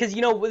I mean, because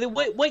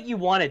what you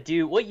want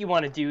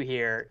to do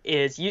here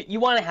is you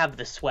want to have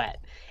the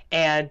sweat.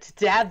 And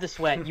to have the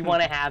sweat, you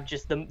want to have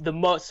just the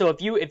most. So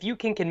if you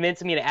can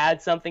convince me to add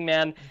something,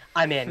 man,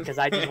 I'm in because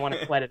I just want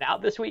to sweat it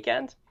out this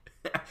weekend.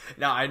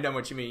 No, I know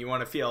what you mean. You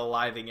want to feel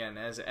alive again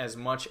as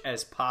much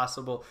as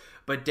possible.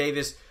 But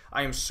Davis,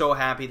 I am so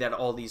happy that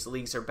all these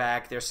leagues are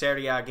back. There's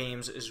Serie A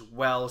games as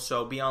well,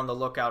 so be on the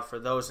lookout for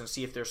those and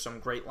see if there's some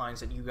great lines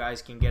that you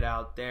guys can get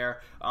out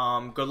there.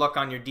 Good luck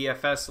on your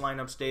DFS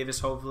lineups, Davis.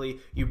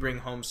 Hopefully you bring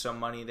home some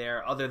money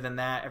there. Other than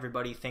that,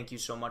 everybody, thank you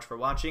so much for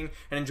watching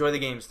and enjoy the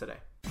games today.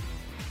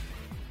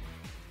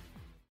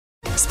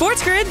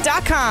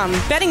 SportsGrid.com.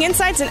 Betting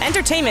insights and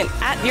entertainment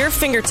at your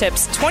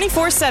fingertips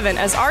 24/7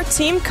 as our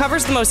team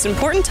covers the most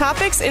important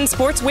topics in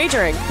sports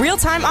wagering.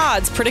 Real-time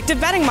odds, predictive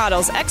betting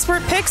models,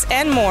 expert picks,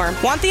 and more.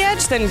 Want the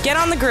edge? Then get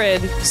on the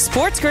grid.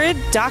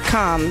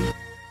 SportsGrid.com.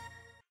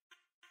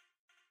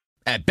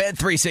 At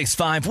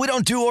Bet365, we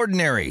don't do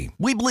ordinary.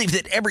 We believe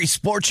that every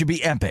sport should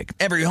be epic.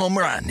 Every home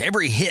run,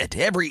 every hit,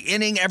 every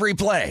inning, every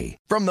play.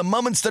 From the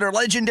moments that are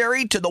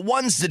legendary to the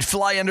ones that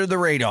fly under the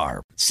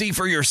radar. See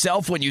for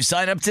yourself when you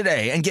sign up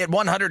today and get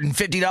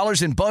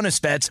 $150 in bonus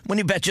bets when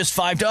you bet just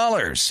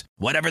 $5.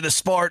 Whatever the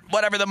sport,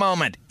 whatever the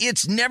moment,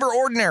 it's never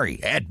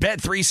ordinary at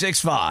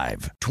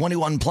Bet365.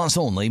 21 plus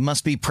only.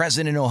 Must be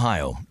present in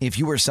Ohio. If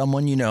you or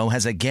someone you know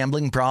has a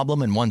gambling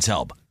problem and wants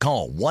help,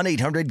 call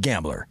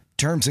 1-800-GAMBLER.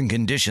 Terms and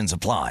conditions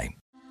apply.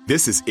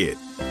 This is it.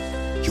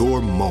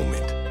 Your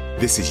moment.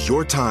 This is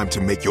your time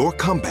to make your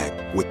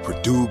comeback with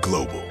Purdue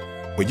Global.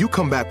 When you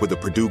come back with a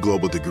Purdue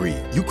Global degree,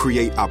 you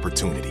create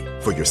opportunity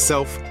for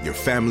yourself, your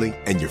family,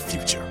 and your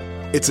future.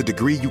 It's a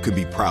degree you can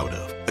be proud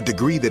of, a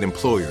degree that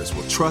employers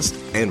will trust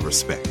and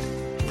respect.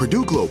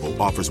 Purdue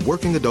Global offers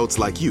working adults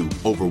like you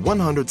over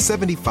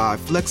 175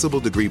 flexible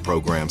degree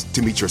programs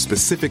to meet your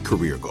specific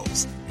career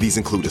goals. These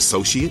include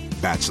associate,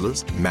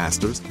 bachelor's,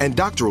 master's, and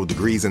doctoral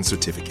degrees and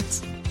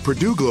certificates.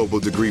 Purdue Global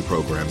degree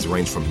programs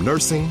range from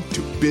nursing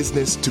to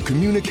business to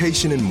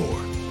communication and more.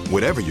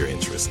 Whatever your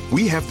interest,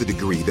 we have the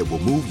degree that will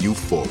move you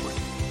forward.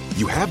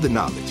 You have the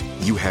knowledge,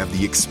 you have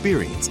the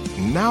experience.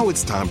 Now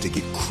it's time to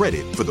get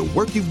credit for the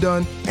work you've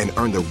done and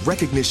earn the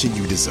recognition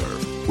you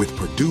deserve with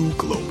Purdue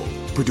Global.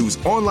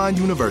 Purdue's online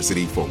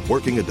university for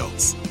working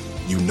adults.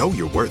 You know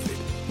you're worth it.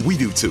 We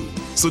do too.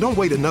 So don't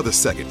wait another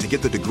second to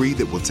get the degree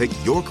that will take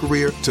your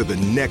career to the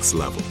next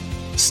level.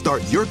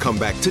 Start your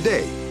comeback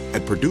today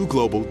at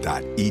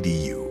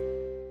PurdueGlobal.edu.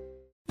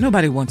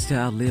 Nobody wants to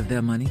outlive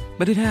their money,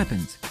 but it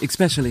happens,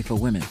 especially for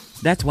women.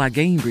 That's why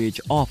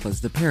Gainbridge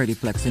offers the Parity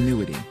Flex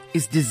annuity.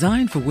 It's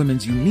designed for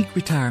women's unique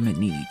retirement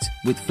needs,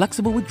 with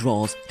flexible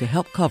withdrawals to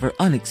help cover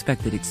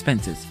unexpected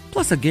expenses,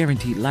 plus a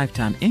guaranteed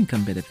lifetime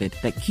income benefit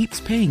that keeps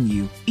paying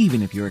you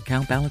even if your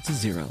account balance is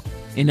zero.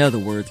 In other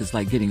words, it's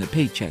like getting a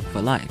paycheck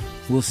for life.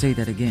 We'll say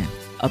that again.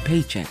 A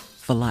paycheck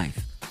for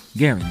life.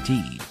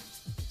 Guaranteed.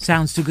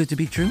 Sounds too good to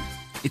be true?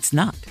 It's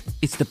not.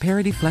 It's the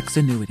Parity Flex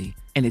annuity,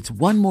 and it's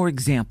one more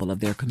example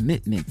of their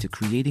commitment to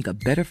creating a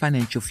better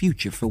financial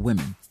future for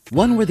women.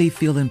 One where they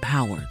feel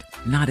empowered,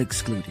 not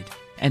excluded,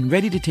 and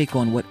ready to take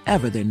on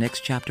whatever their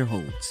next chapter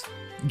holds.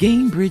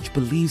 Gainbridge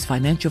believes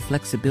financial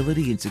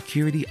flexibility and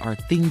security are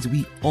things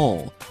we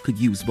all could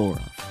use more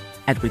of.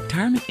 At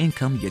retirement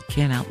income you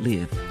can't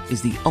outlive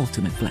is the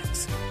ultimate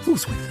flex.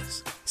 Who's with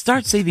us?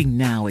 Start saving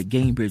now at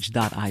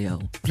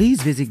Gainbridge.io.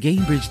 Please visit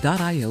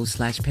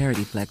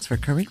Gainbridge.io/ParityFlex for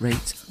current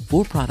rates,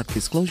 for product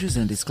disclosures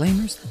and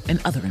disclaimers, and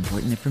other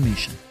important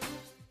information.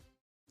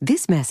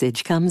 This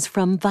message comes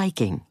from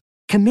Viking,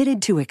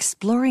 committed to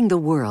exploring the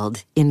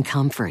world in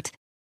comfort.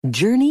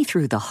 Journey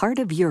through the heart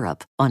of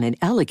Europe on an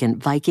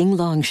elegant Viking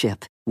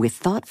longship with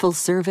thoughtful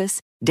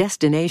service,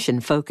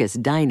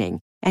 destination-focused dining,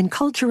 and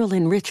cultural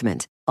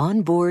enrichment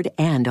on board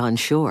and on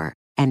shore.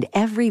 And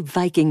every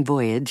Viking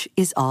voyage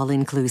is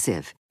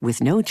all-inclusive, with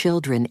no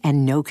children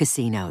and no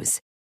casinos.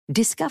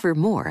 Discover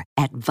more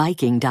at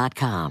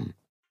Viking.com.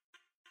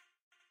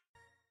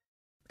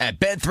 At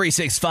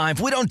Bet365,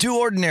 we don't do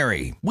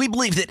ordinary. We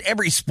believe that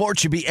every sport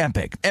should be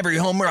epic. Every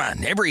home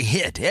run, every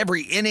hit,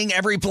 every inning,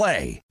 every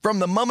play. From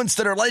the moments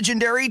that are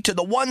legendary to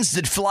the ones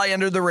that fly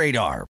under the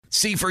radar.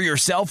 See for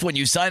yourself when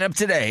you sign up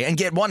today and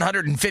get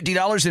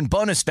 $150 in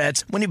bonus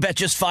bets when you bet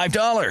just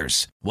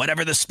 $5.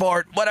 Whatever the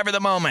sport, whatever the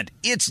moment,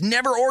 it's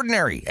never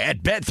ordinary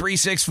at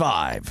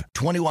Bet365.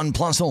 21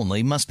 plus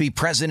only. Must be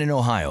present in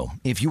Ohio.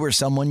 If you or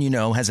someone you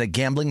know has a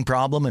gambling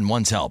problem and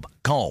wants help,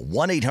 call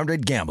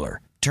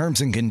 1-800-GAMBLER.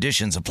 Terms and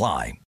conditions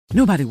apply.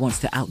 Nobody wants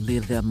to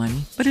outlive their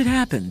money, but it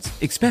happens,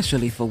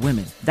 especially for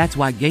women. That's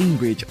why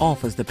Gainbridge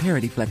offers the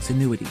Parity Flex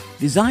annuity,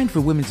 designed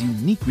for women's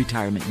unique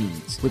retirement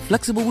needs, with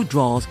flexible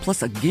withdrawals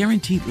plus a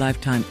guaranteed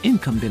lifetime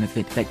income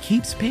benefit that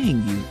keeps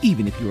paying you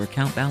even if your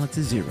account balance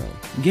is zero.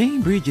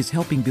 Gainbridge is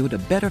helping build a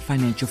better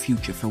financial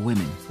future for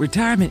women.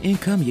 Retirement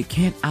income you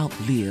can't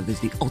outlive is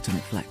the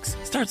ultimate flex.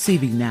 Start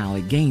saving now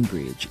at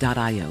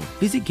Gainbridge.io.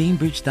 Visit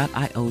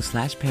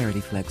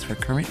Gainbridge.io/ParityFlex for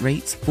current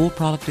rates, full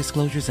product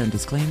disclosures and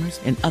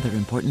disclaimers, and other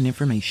important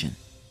information.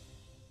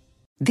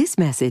 This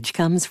message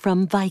comes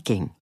from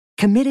Viking,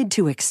 committed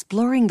to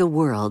exploring the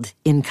world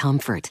in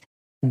comfort.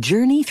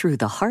 Journey through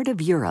the heart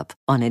of Europe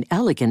on an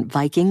elegant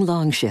Viking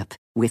longship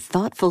with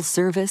thoughtful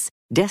service,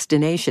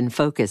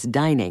 destination-focused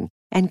dining,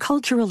 and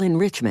cultural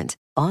enrichment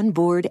on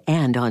board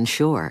and on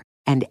shore.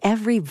 And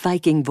every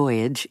Viking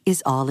voyage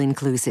is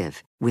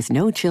all-inclusive, with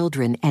no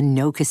children and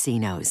no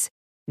casinos.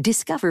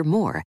 Discover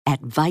more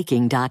at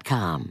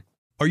Viking.com.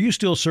 Are you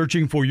still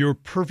searching for your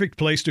perfect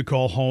place to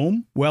call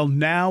home? Well,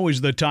 now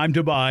is the time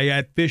to buy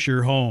at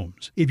Fisher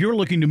Homes. If you're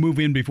looking to move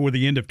in before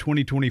the end of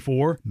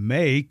 2024,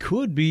 May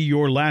could be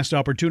your last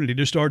opportunity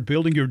to start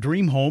building your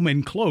dream home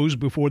and close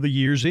before the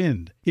year's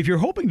end. If you're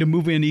hoping to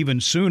move in even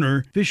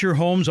sooner, Fisher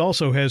Homes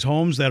also has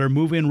homes that are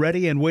move-in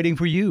ready and waiting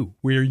for you,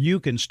 where you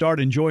can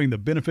start enjoying the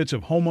benefits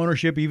of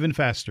homeownership even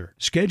faster.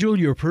 Schedule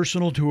your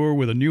personal tour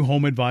with a new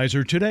home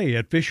advisor today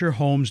at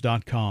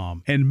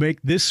FisherHomes.com and make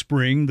this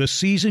spring the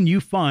season you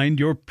find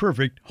your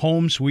perfect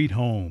home sweet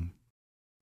home.